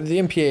 Yeah, the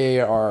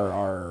MPAA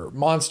are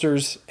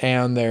monsters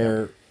and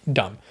they're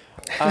dumb.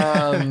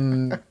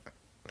 I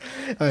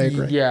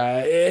agree. Yeah,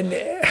 and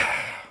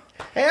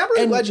Hey, I'm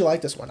really glad you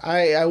like this one.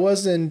 I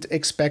wasn't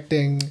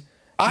expecting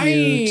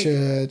you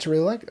to really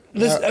like it.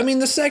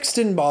 the sex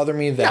didn't bother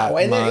me that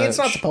much. No, and it's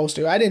not supposed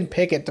to. I didn't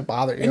pick it to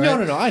bother you.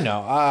 No, I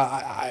know.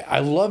 I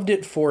loved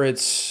it for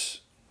its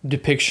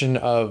depiction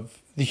of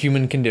the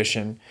human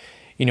condition.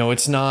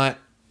 It's not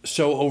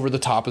so over the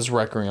top as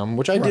Requiem,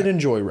 which I did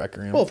enjoy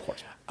Requiem. Well, of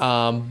course.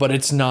 But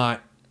it's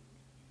not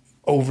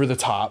over the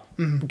top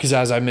because,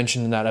 as I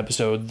mentioned in that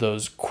episode,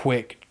 those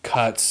quick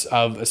cuts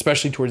of,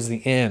 especially towards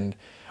the end,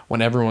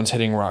 when everyone's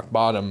hitting rock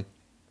bottom,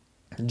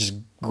 just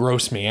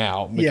gross me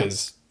out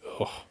because,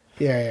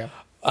 Yeah.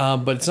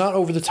 but it's not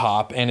over the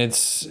top, and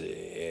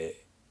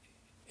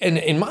and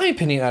in my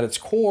opinion, at its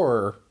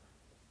core,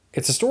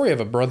 it's a story of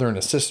a brother and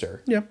a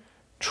sister. Yeah.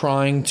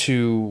 Trying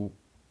to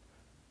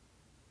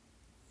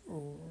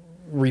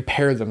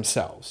repair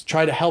themselves,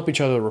 try to help each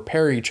other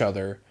repair each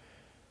other,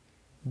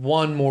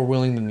 one more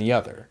willing than the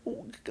other.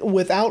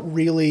 Without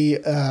really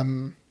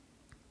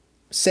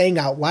saying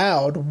out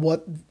loud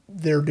what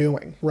they're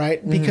doing,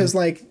 right? Because,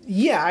 I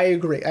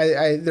agree.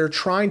 They're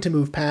trying to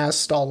move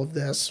past all of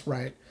this,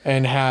 right?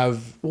 And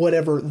have...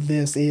 whatever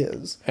this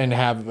is. And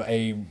have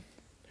a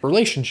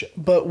relationship.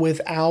 But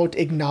without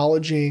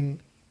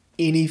acknowledging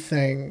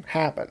anything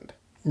happened.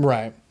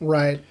 Right.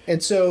 Right.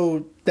 And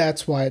so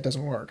that's why it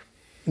doesn't work.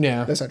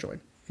 Yeah. Essentially.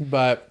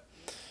 But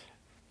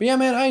yeah,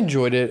 man, I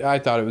enjoyed it. I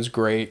thought it was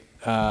great.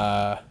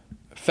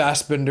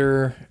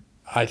 Fassbender,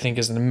 I think,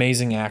 is an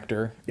amazing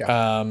actor.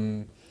 Yeah.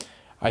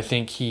 I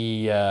think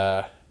he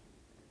has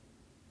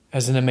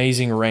an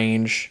amazing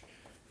range.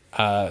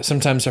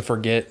 Sometimes I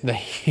forget that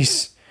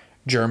he's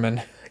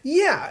German.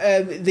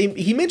 Yeah.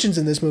 He mentions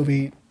in this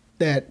movie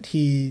that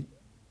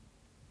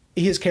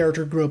his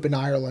character grew up in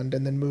Ireland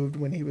and then moved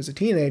when he was a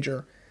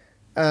teenager.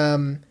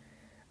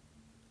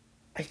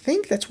 I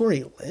think that's where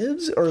he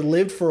lives or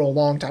lived for a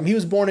long time. He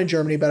was born in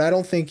Germany, but I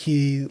don't think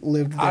he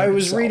lived there I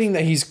was himself. reading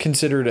that he's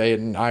considered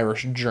an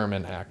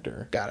Irish-German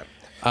actor. Got it.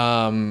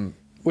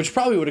 Which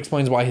probably would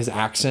explain why his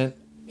accent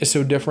is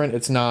so different.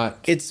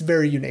 It's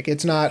very unique.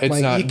 It's not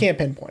you can't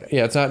pinpoint it.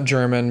 Yeah, it's not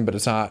German, but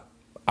it's not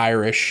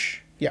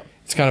Irish. Yeah.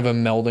 It's kind of a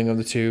melding of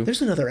the two.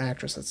 There's another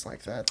actress that's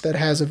like that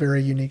has a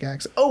very unique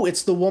accent. Oh,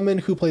 it's the woman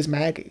who plays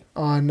Maggie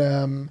on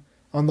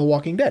The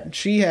Walking Dead.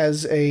 She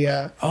has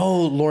a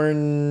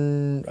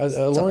Lauren.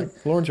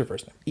 Lauren's her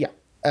first name.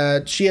 yeah.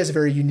 She has a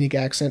very unique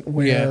accent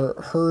where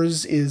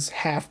hers is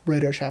half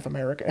British, half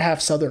American,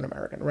 half Southern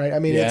American, right? I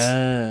mean,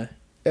 it's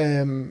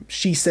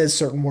she says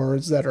certain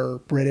words that are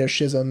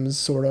Britishisms,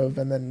 sort of,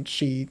 and then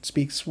she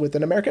speaks with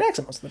an American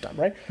accent most of the time,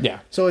 right? Yeah.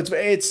 So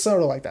it's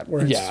sort of like that.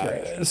 Where it's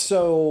strange.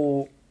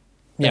 So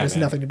That has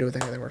nothing to do with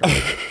anything we're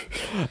talking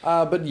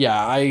about. But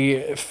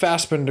yeah,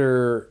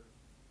 Fassbender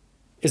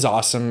is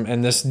awesome,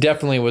 and this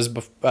definitely was,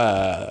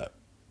 I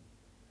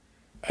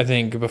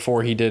think,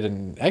 before he did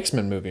an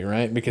X-Men movie,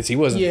 right? Because he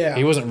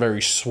wasn't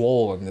very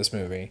swole in this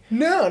movie.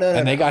 No.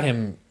 And they got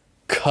him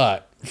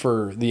cut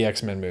for the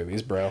X-Men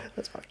movies, bro.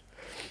 That's fine.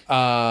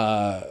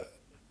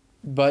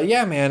 But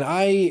yeah, man,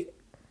 I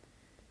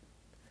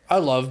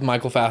love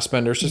Michael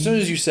Fassbender. So as soon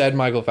as you said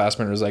Michael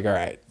Fassbender, I was like, all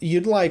right.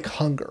 You'd like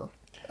Hunger.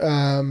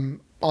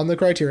 On the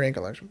Criterion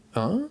Collection.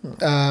 Oh.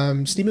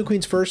 Steve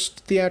McQueen's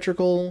first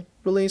theatrical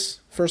release,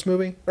 first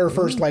movie, or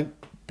first like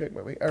big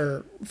movie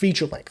or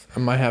feature length. I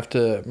might have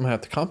to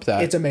comp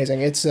that. It's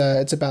amazing. It's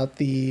about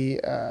the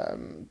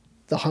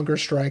hunger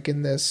strike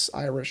in this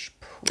Irish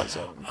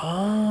prison.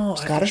 Oh,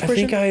 Scottish I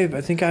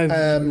prison. think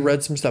I've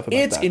read some stuff about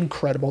It's that.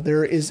 incredible.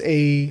 There is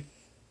I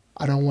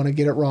don't want to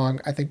get it wrong,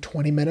 I think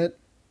 20-minute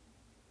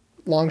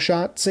long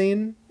shot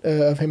scene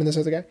of him and this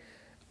other guy.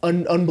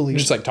 Unbelievable.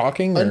 Just like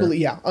talking? Or?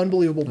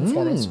 Unbelievable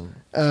performance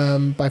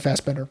by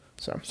Fassbender.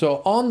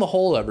 So on the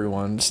whole,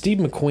 everyone, Steve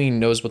McQueen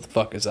knows what the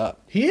fuck is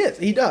up.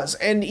 He does.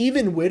 And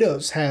even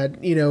Widows had,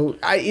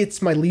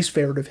 it's my least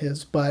favorite of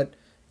his, but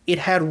it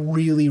had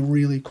really,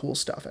 really cool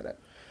stuff in it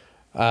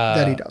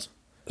that he does.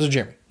 So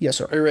Jeremy. Yes,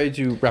 sir. Are you ready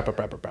to wrap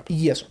up?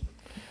 Yes, sir.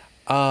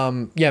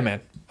 Yeah,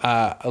 man.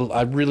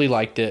 I really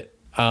liked it.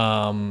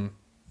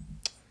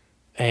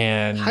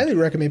 And Highly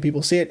recommend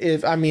people see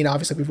it.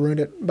 Obviously we've ruined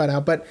it by now,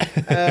 but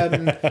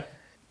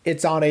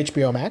it's on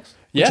HBO Max.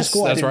 Which yes, is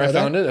cool. that's where I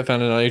found that. it. I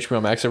found it on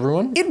HBO Max,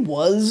 everyone. It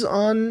was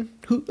on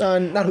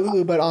not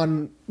Hulu, but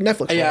on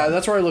Netflix. for a Yeah, while.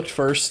 that's where I looked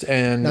first,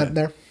 and Not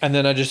there. And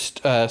then I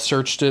just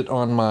searched it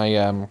on my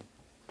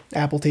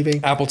Apple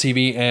TV. Apple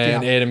TV,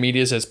 and Yeah. it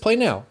immediately says "Play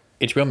now,"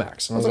 HBO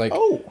Max, and I was like,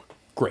 oh,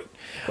 great.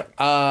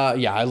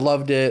 Yeah, I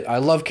loved it. I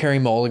love Carey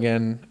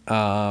Mulligan,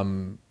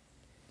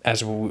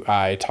 as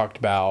I talked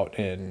about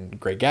in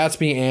Great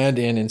Gatsby and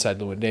in Inside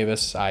Llewyn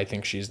Davis. I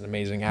think she's an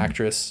amazing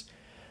actress.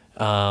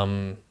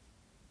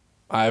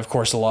 I of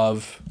course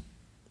love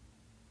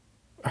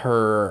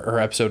her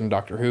episode in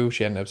Doctor Who.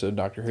 She had an episode in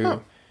Doctor Who.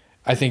 Oh.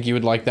 I think you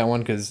would like that one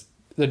because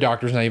the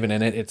Doctor's not even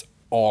in it. It's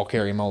all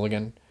Carey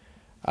Mulligan.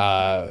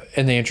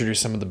 And they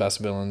introduced some of the best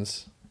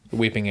villains, the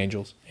Weeping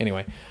Angels.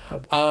 Anyway,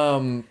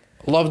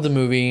 loved the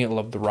movie.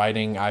 Loved the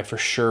writing. I for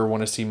sure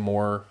want to see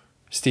more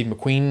Steve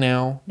McQueen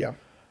now. yeah.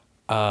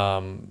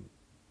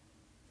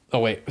 Oh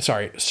wait,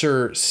 sorry,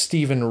 Sir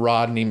Stephen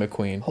Rodney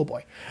McQueen. Oh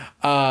boy.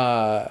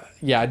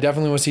 Yeah, I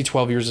definitely want to see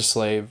 12 Years a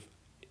Slave.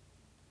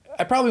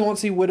 I probably won't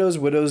see Widows.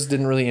 Widows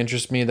didn't really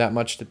interest me that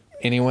much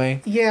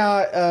anyway.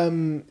 Yeah.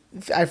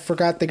 I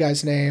forgot the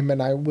guy's name,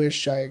 and I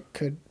wish I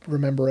could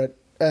remember it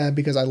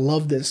because I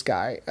love this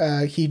guy.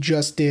 He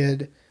just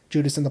did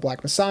Judas and the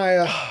Black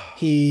Messiah.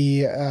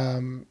 He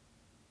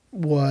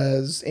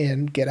was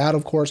in Get Out,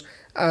 of course.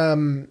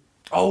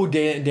 Oh,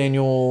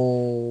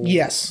 Daniel.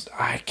 Yes.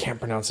 I can't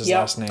pronounce his Yep.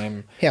 last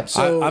name. Yep,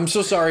 so- I'm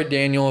so sorry,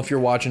 Daniel, if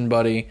you're watching,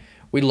 buddy.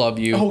 We love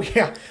you. Oh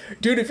yeah,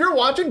 dude. If you're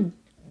watching,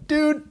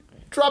 dude,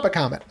 drop a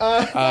comment.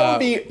 That would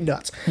be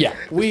nuts. Yeah,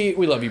 we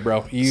love you,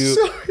 bro. You.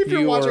 So if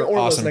you're you watching are or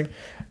awesome. listening,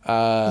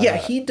 yeah,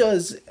 he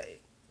does.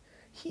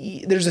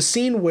 There's a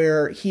scene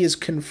where he is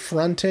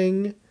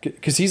confronting.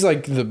 Because he's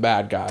like the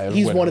bad guy.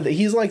 He's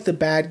he's like the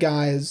bad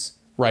guy's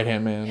right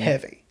hand man.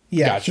 heavy.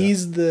 Yeah, Gotcha.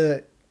 he's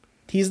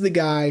the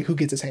guy who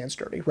gets his hands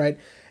dirty, right?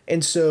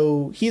 And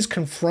so he's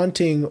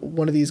confronting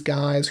one of these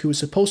guys who was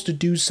supposed to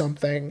do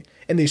something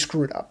and they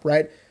screwed up,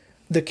 right?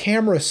 The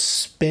camera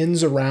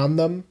spins around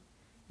them,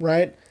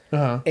 right?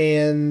 Uh-huh.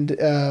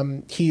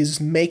 And he's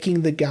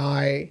making the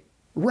guy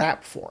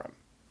rap for him,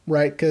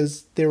 right?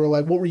 Because they were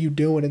like, "What were you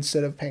doing?"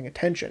 Instead of paying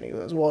attention, he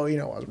goes, "Well,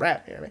 I was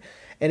rapping."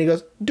 And he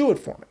goes, "Do it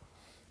for me,"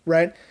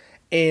 right?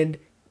 And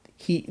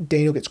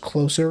Daniel gets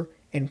closer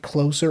and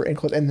closer and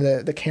closer, and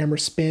the camera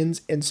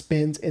spins and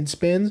spins and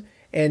spins,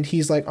 and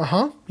he's like,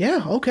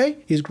 yeah, okay.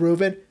 He's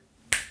grooving,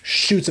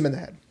 shoots him in the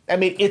head. I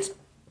mean, it's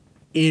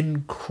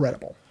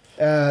incredible.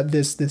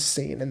 This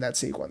scene and that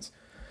sequence.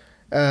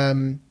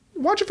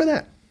 Watch it for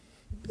that.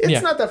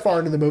 It's not that far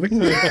into the movie. You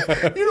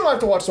don't have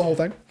to watch the whole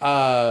thing.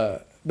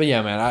 But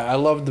yeah, man, I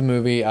loved the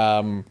movie.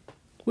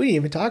 We didn't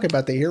even talk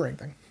about the earring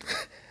thing.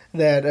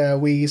 That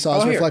we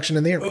saw his reflection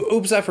in the earring.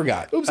 Oops, I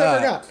forgot. Oops, I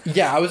forgot.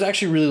 Yeah, I was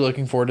actually really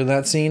looking forward to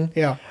that scene.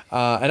 Yeah.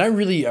 And I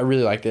really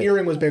liked it.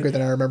 Earring was bigger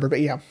than I remember,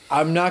 but yeah.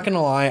 I'm not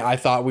gonna lie, I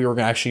thought we were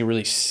gonna actually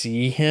really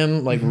see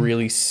him, like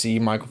really see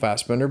Michael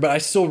Fassbender, but I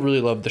still really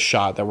love the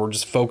shot that we're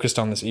just focused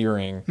on this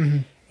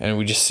earring, and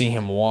we just see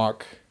him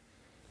walk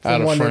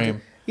out of One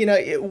frame.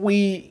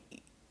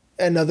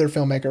 Another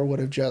filmmaker would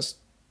have just,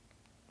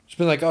 Just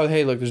been like, oh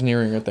hey, look, there's an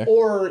earring right there.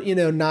 or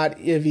not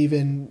have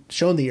even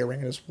shown the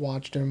earring and just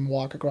watched him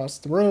walk across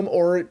the room,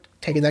 or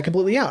taken that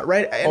completely out,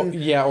 right? And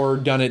Yeah, or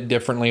done it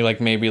differently,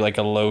 like maybe like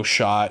a low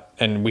shot,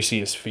 and we see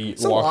his feet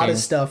it's a walking. lot of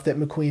stuff that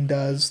McQueen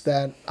does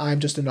that I'm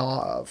just in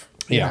awe of.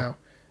 You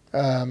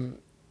know?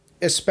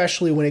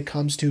 Especially when it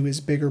comes to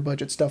his bigger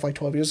budget stuff like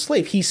 12 Years a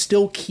Slave. He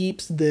still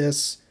keeps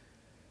this,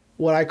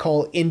 what I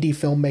call indie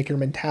filmmaker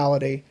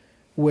mentality,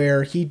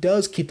 where he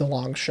does keep the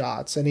long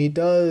shots and he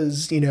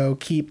does,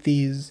 keep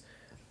these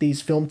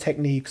film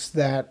techniques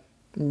that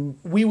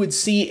we would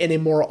see in a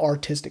more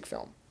artistic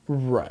film.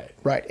 Right.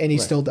 Right. And he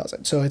still does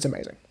it. So it's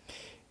amazing.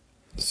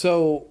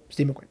 So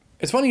Steve McQueen.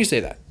 it's funny you say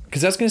that,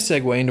 because that's going to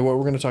segue into what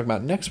we're going to talk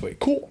about next week.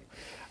 Cool.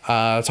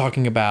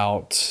 Talking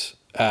about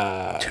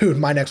Dude,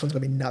 my next one's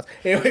going to be nuts.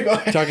 Anyway, go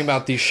ahead. talking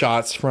about these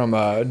shots from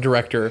a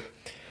director.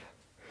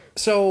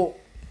 So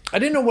I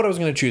didn't know what I was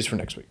going to choose for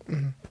next week.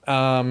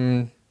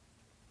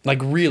 Like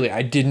really,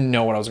 I didn't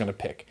know what I was going to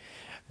pick.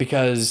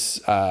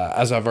 because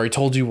as I've already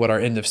told you what our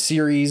end of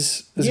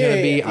series is going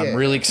to be, I'm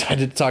really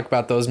excited to talk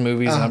about those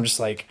movies. And I'm just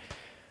like,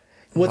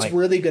 what's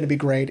really going to be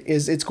great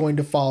is it's going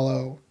to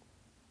follow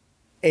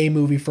a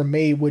movie from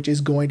me, which is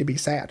going to be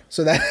sad.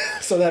 So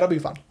that'll be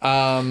fun.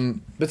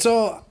 But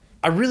so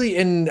I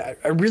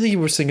really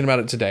was thinking about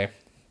it today,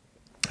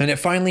 and it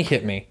finally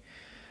hit me.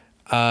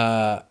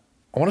 I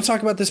want to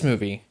talk about this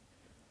movie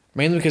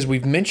mainly because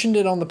we've mentioned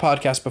it on the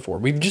podcast before.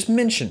 We've just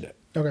mentioned it.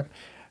 Okay.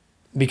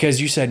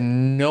 Because you said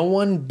no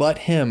one but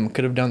him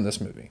could have done this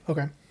movie.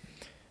 Okay.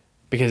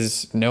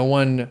 Because no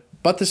one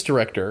but this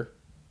director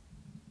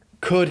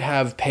could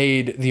have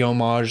paid the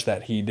homage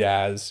that he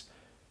does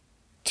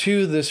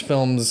to this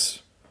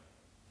film's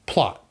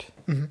plot.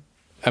 Mm-hmm.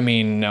 I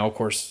mean, now, of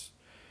course,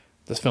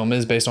 this film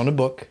is based on a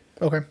book.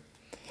 Okay.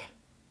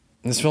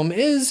 This film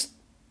is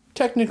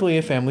technically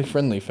a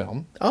family-friendly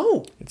film.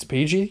 Oh. It's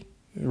PG,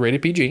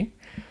 rated PG.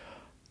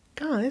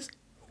 Guys.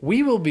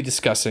 We will be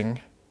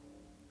discussing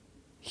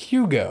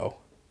Hugo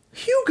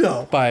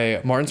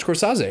by Martin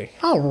Scorsese.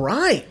 All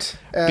right.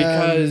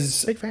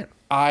 Because big fan.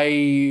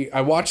 I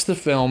watched the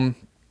film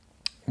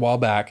a while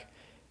back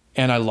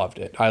and I loved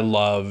it. I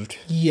loved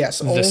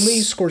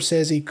only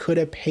Scorsese could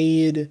have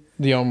paid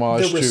the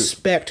homage the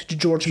respect to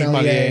George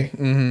Méliès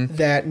Mm-hmm.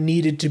 that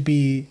needed to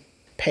be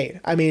paid.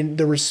 I mean,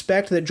 the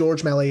respect that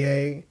George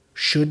Méliès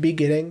should be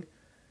getting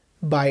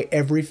by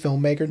every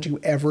filmmaker to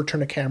ever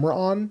turn a camera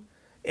on.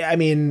 I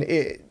mean,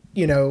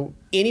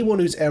 anyone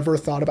who's ever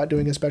thought about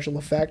doing a special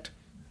effect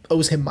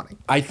owes him money.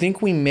 I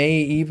think I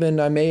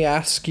may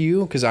ask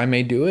you, because I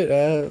may do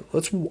it,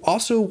 let's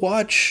also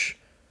watch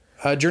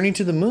Journey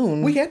to the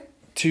Moon. We can.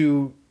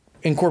 To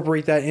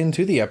incorporate that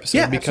into the episode.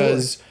 Yeah,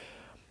 because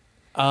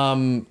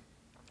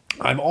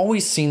I've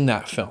always seen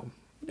that film.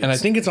 And I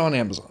think it's on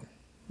Amazon.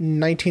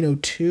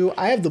 1902.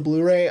 I have the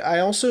Blu-ray. I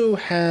also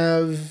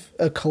have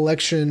a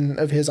collection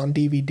of his on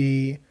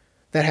DVD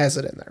that has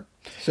it in there.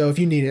 So if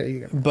you need it,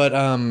 you can. But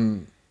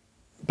I'd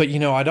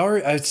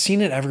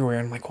seen it everywhere.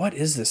 And I'm like, what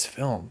is this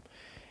film?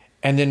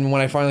 And then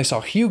when I finally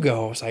saw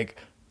Hugo, I was like,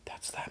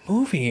 that's that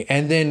movie.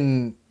 And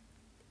then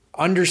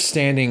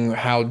understanding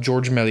how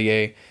George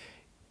Méliès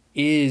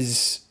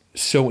is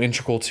so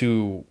integral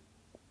to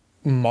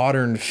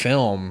modern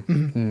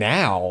film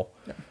now,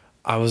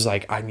 I was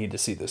like, I need to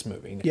see this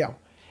movie now. Yeah.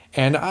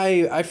 And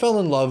I fell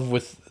in love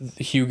with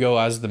Hugo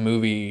as the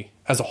movie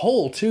as a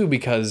whole too,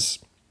 because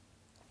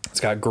it's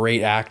got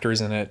great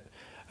actors in it.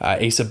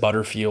 Asa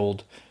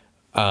Butterfield,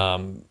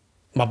 my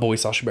boy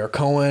Sacha Baron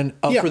Cohen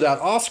up for that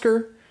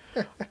Oscar.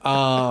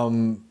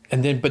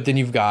 But then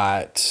you've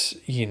got,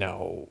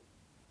 Sir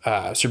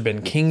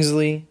Ben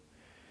Kingsley.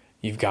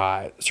 You've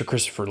got Sir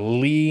Christopher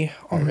Lee,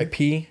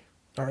 R.I.P.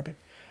 R.I.P.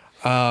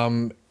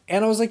 And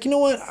I was like, you know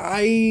what?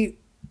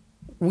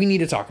 We need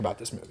to talk about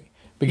this movie.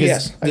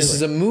 Because this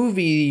is a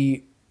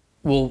movie,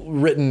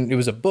 it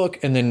was a book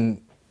and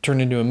then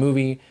turned into a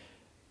movie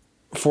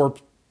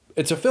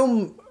it's a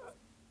film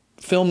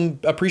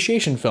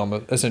appreciation film,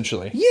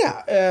 essentially.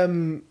 Yeah,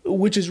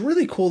 which is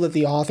really cool that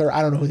the author,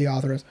 I don't know who the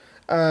author is,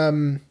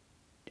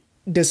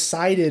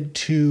 decided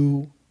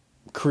to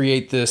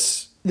create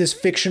this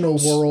fictional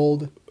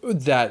world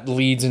that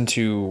leads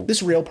into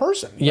this real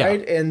person,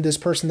 right? And this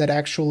person that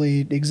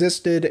actually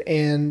existed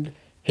and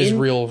his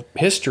real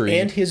history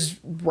and his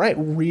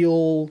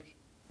real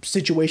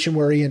situation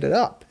where he ended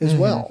up as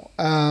well.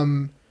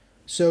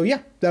 So yeah,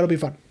 that'll be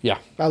fun. Yeah.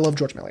 I love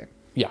George Méliès.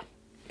 Yeah.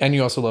 And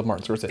you also love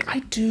Martin Scorsese. I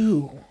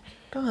do.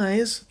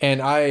 Guys.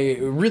 And I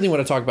really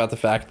want to talk about the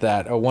fact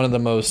that one of the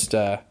most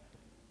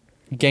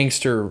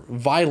gangster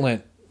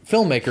violent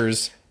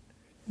filmmakers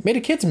made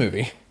a kids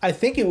movie. I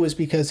think it was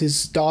because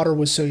his daughter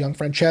was so young,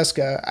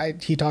 Francesca.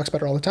 He talks about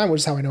her all the time,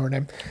 which is how I know her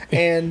name.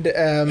 And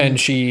and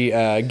she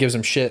gives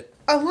him shit.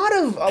 A lot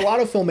of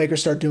filmmakers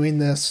start doing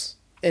this,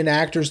 and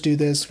actors do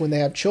this when they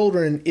have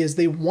children, is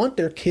they want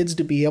their kids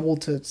to be able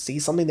to see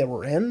something that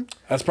we're in.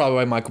 That's probably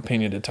why Michael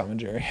Pena did Tom and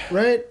Jerry.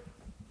 Right?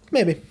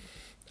 Maybe.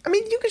 I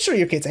mean, you can show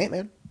your kids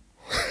Ant-Man.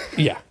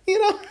 Yeah.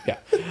 Yeah.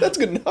 That's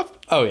good enough.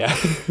 Oh, yeah.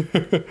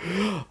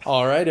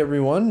 All right,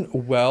 everyone.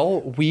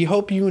 Well, we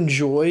hope you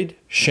enjoyed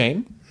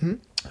Shame.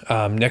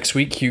 Mm-hmm. Next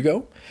week,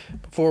 Hugo.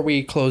 Before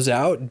we close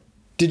out,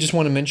 did just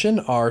want to mention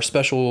our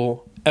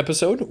special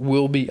episode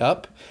will be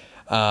up.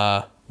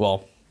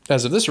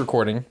 As of this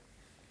recording,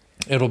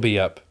 it'll be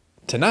up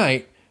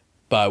tonight.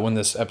 But when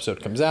this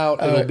episode comes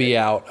out, it'll be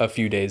out a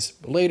few days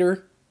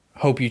later.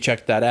 Hope you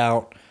checked that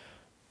out.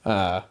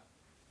 Yeah,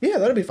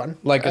 that'll be fun.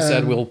 Like I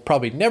said, we'll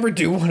probably never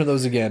do one of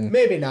those again.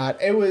 Maybe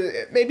not. It was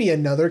maybe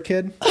another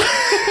kid.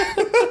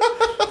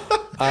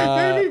 Maybe,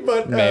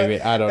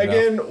 I don't know.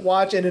 Again,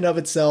 watch In and of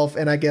Itself,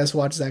 and I guess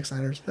watch Zack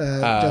Snyder's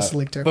Justice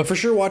League too. But for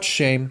sure, watch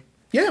Shame.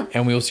 Yeah.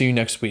 And we'll see you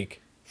next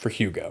week for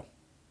Hugo.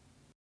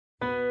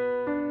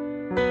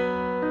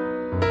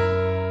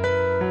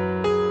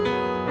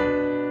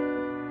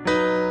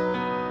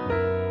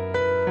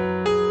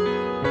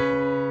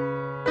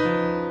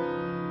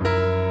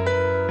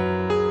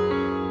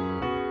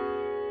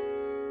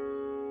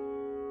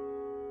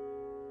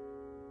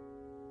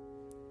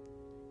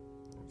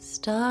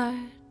 Start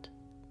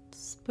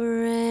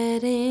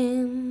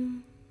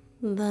spreading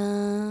the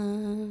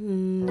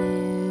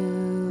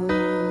news.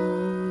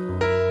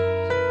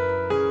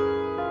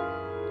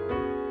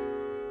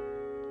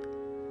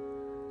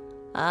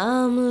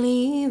 I'm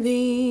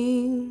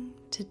leaving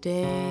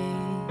today.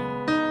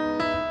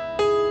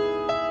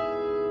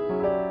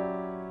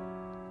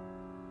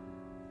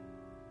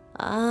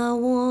 I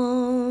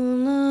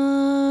wanna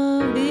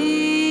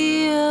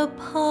be a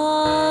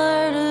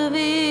part of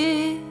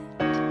it.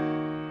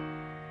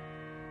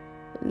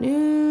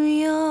 New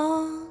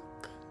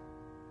York,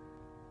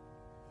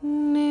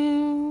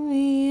 New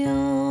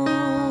York.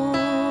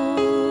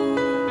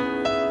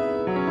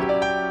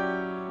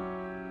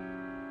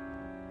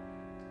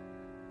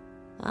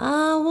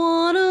 I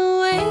wanna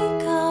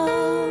wake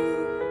up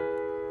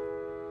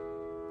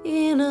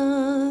in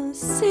a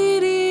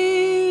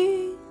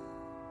city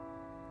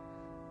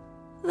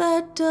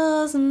that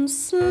doesn't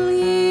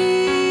sleep,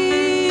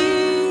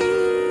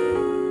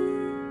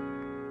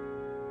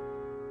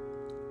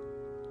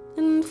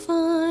 and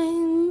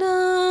find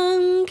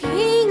I'm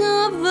king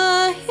of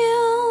the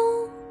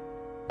hill,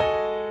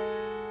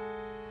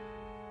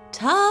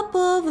 top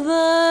of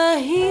the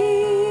hill.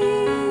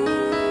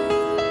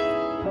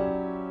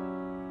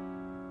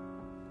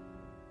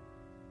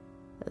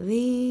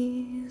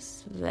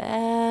 These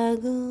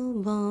vagabond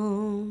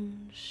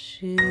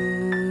shoes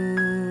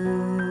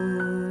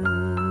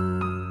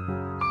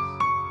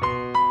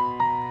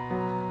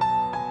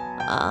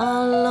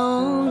are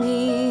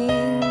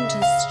longing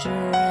to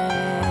stray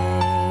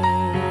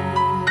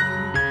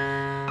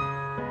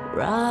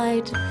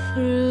right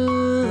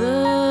through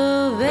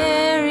the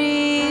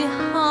very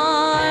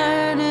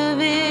heart of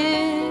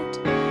it.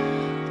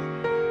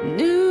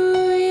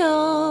 New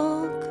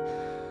York,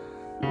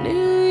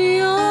 New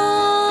York.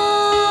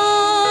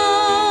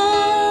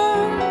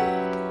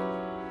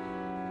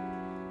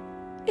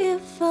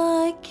 If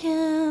I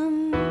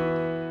can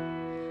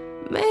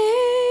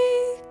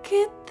make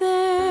it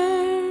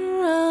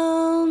there,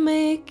 I'll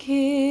make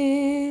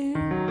it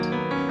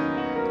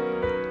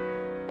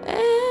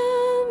anywhere.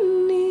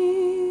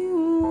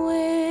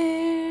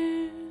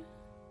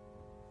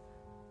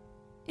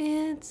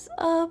 It's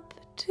up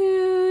to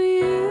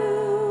you,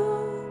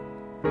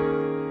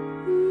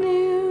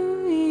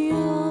 New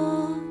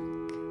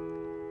York,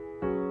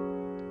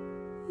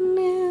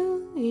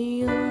 New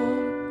York.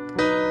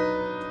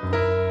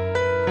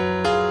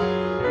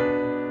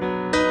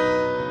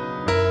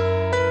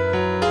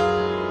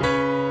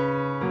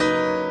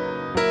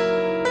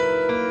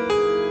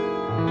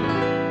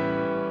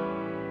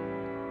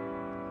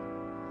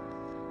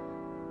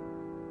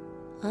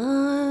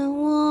 I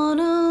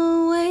wanna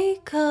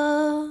wake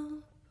up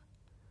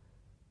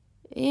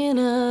in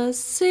a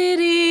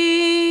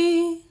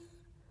city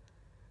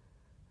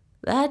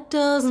that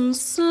doesn't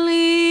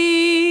sleep,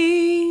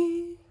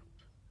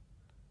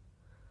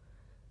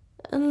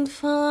 and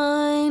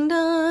find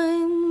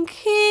I'm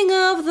king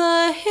of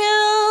the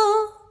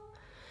hill,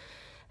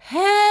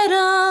 head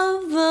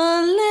of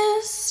the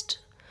list,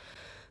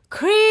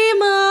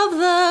 cream of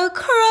the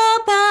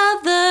crop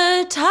at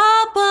the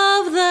top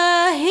of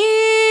the heap.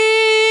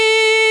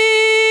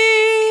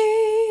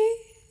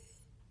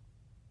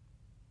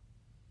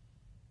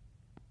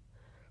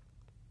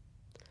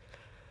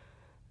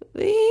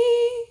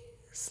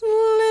 These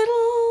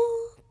little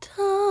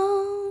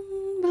town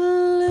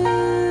blues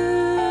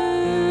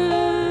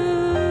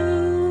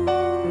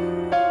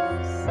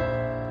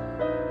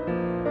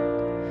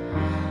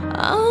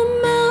are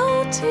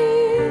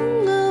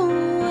melting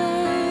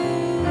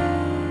away.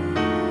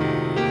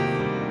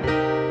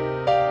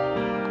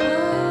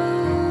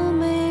 I'll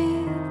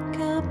make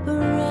a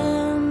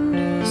brand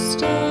new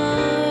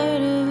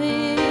start of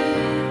it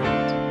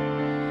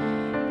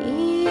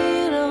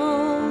in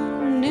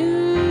old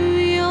New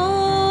York.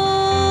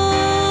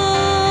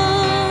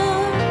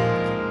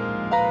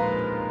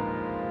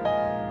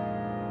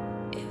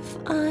 If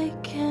I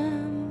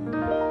can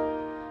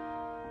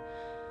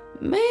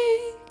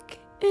make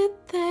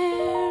it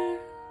there,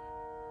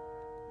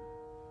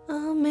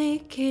 I'll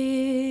make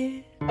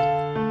it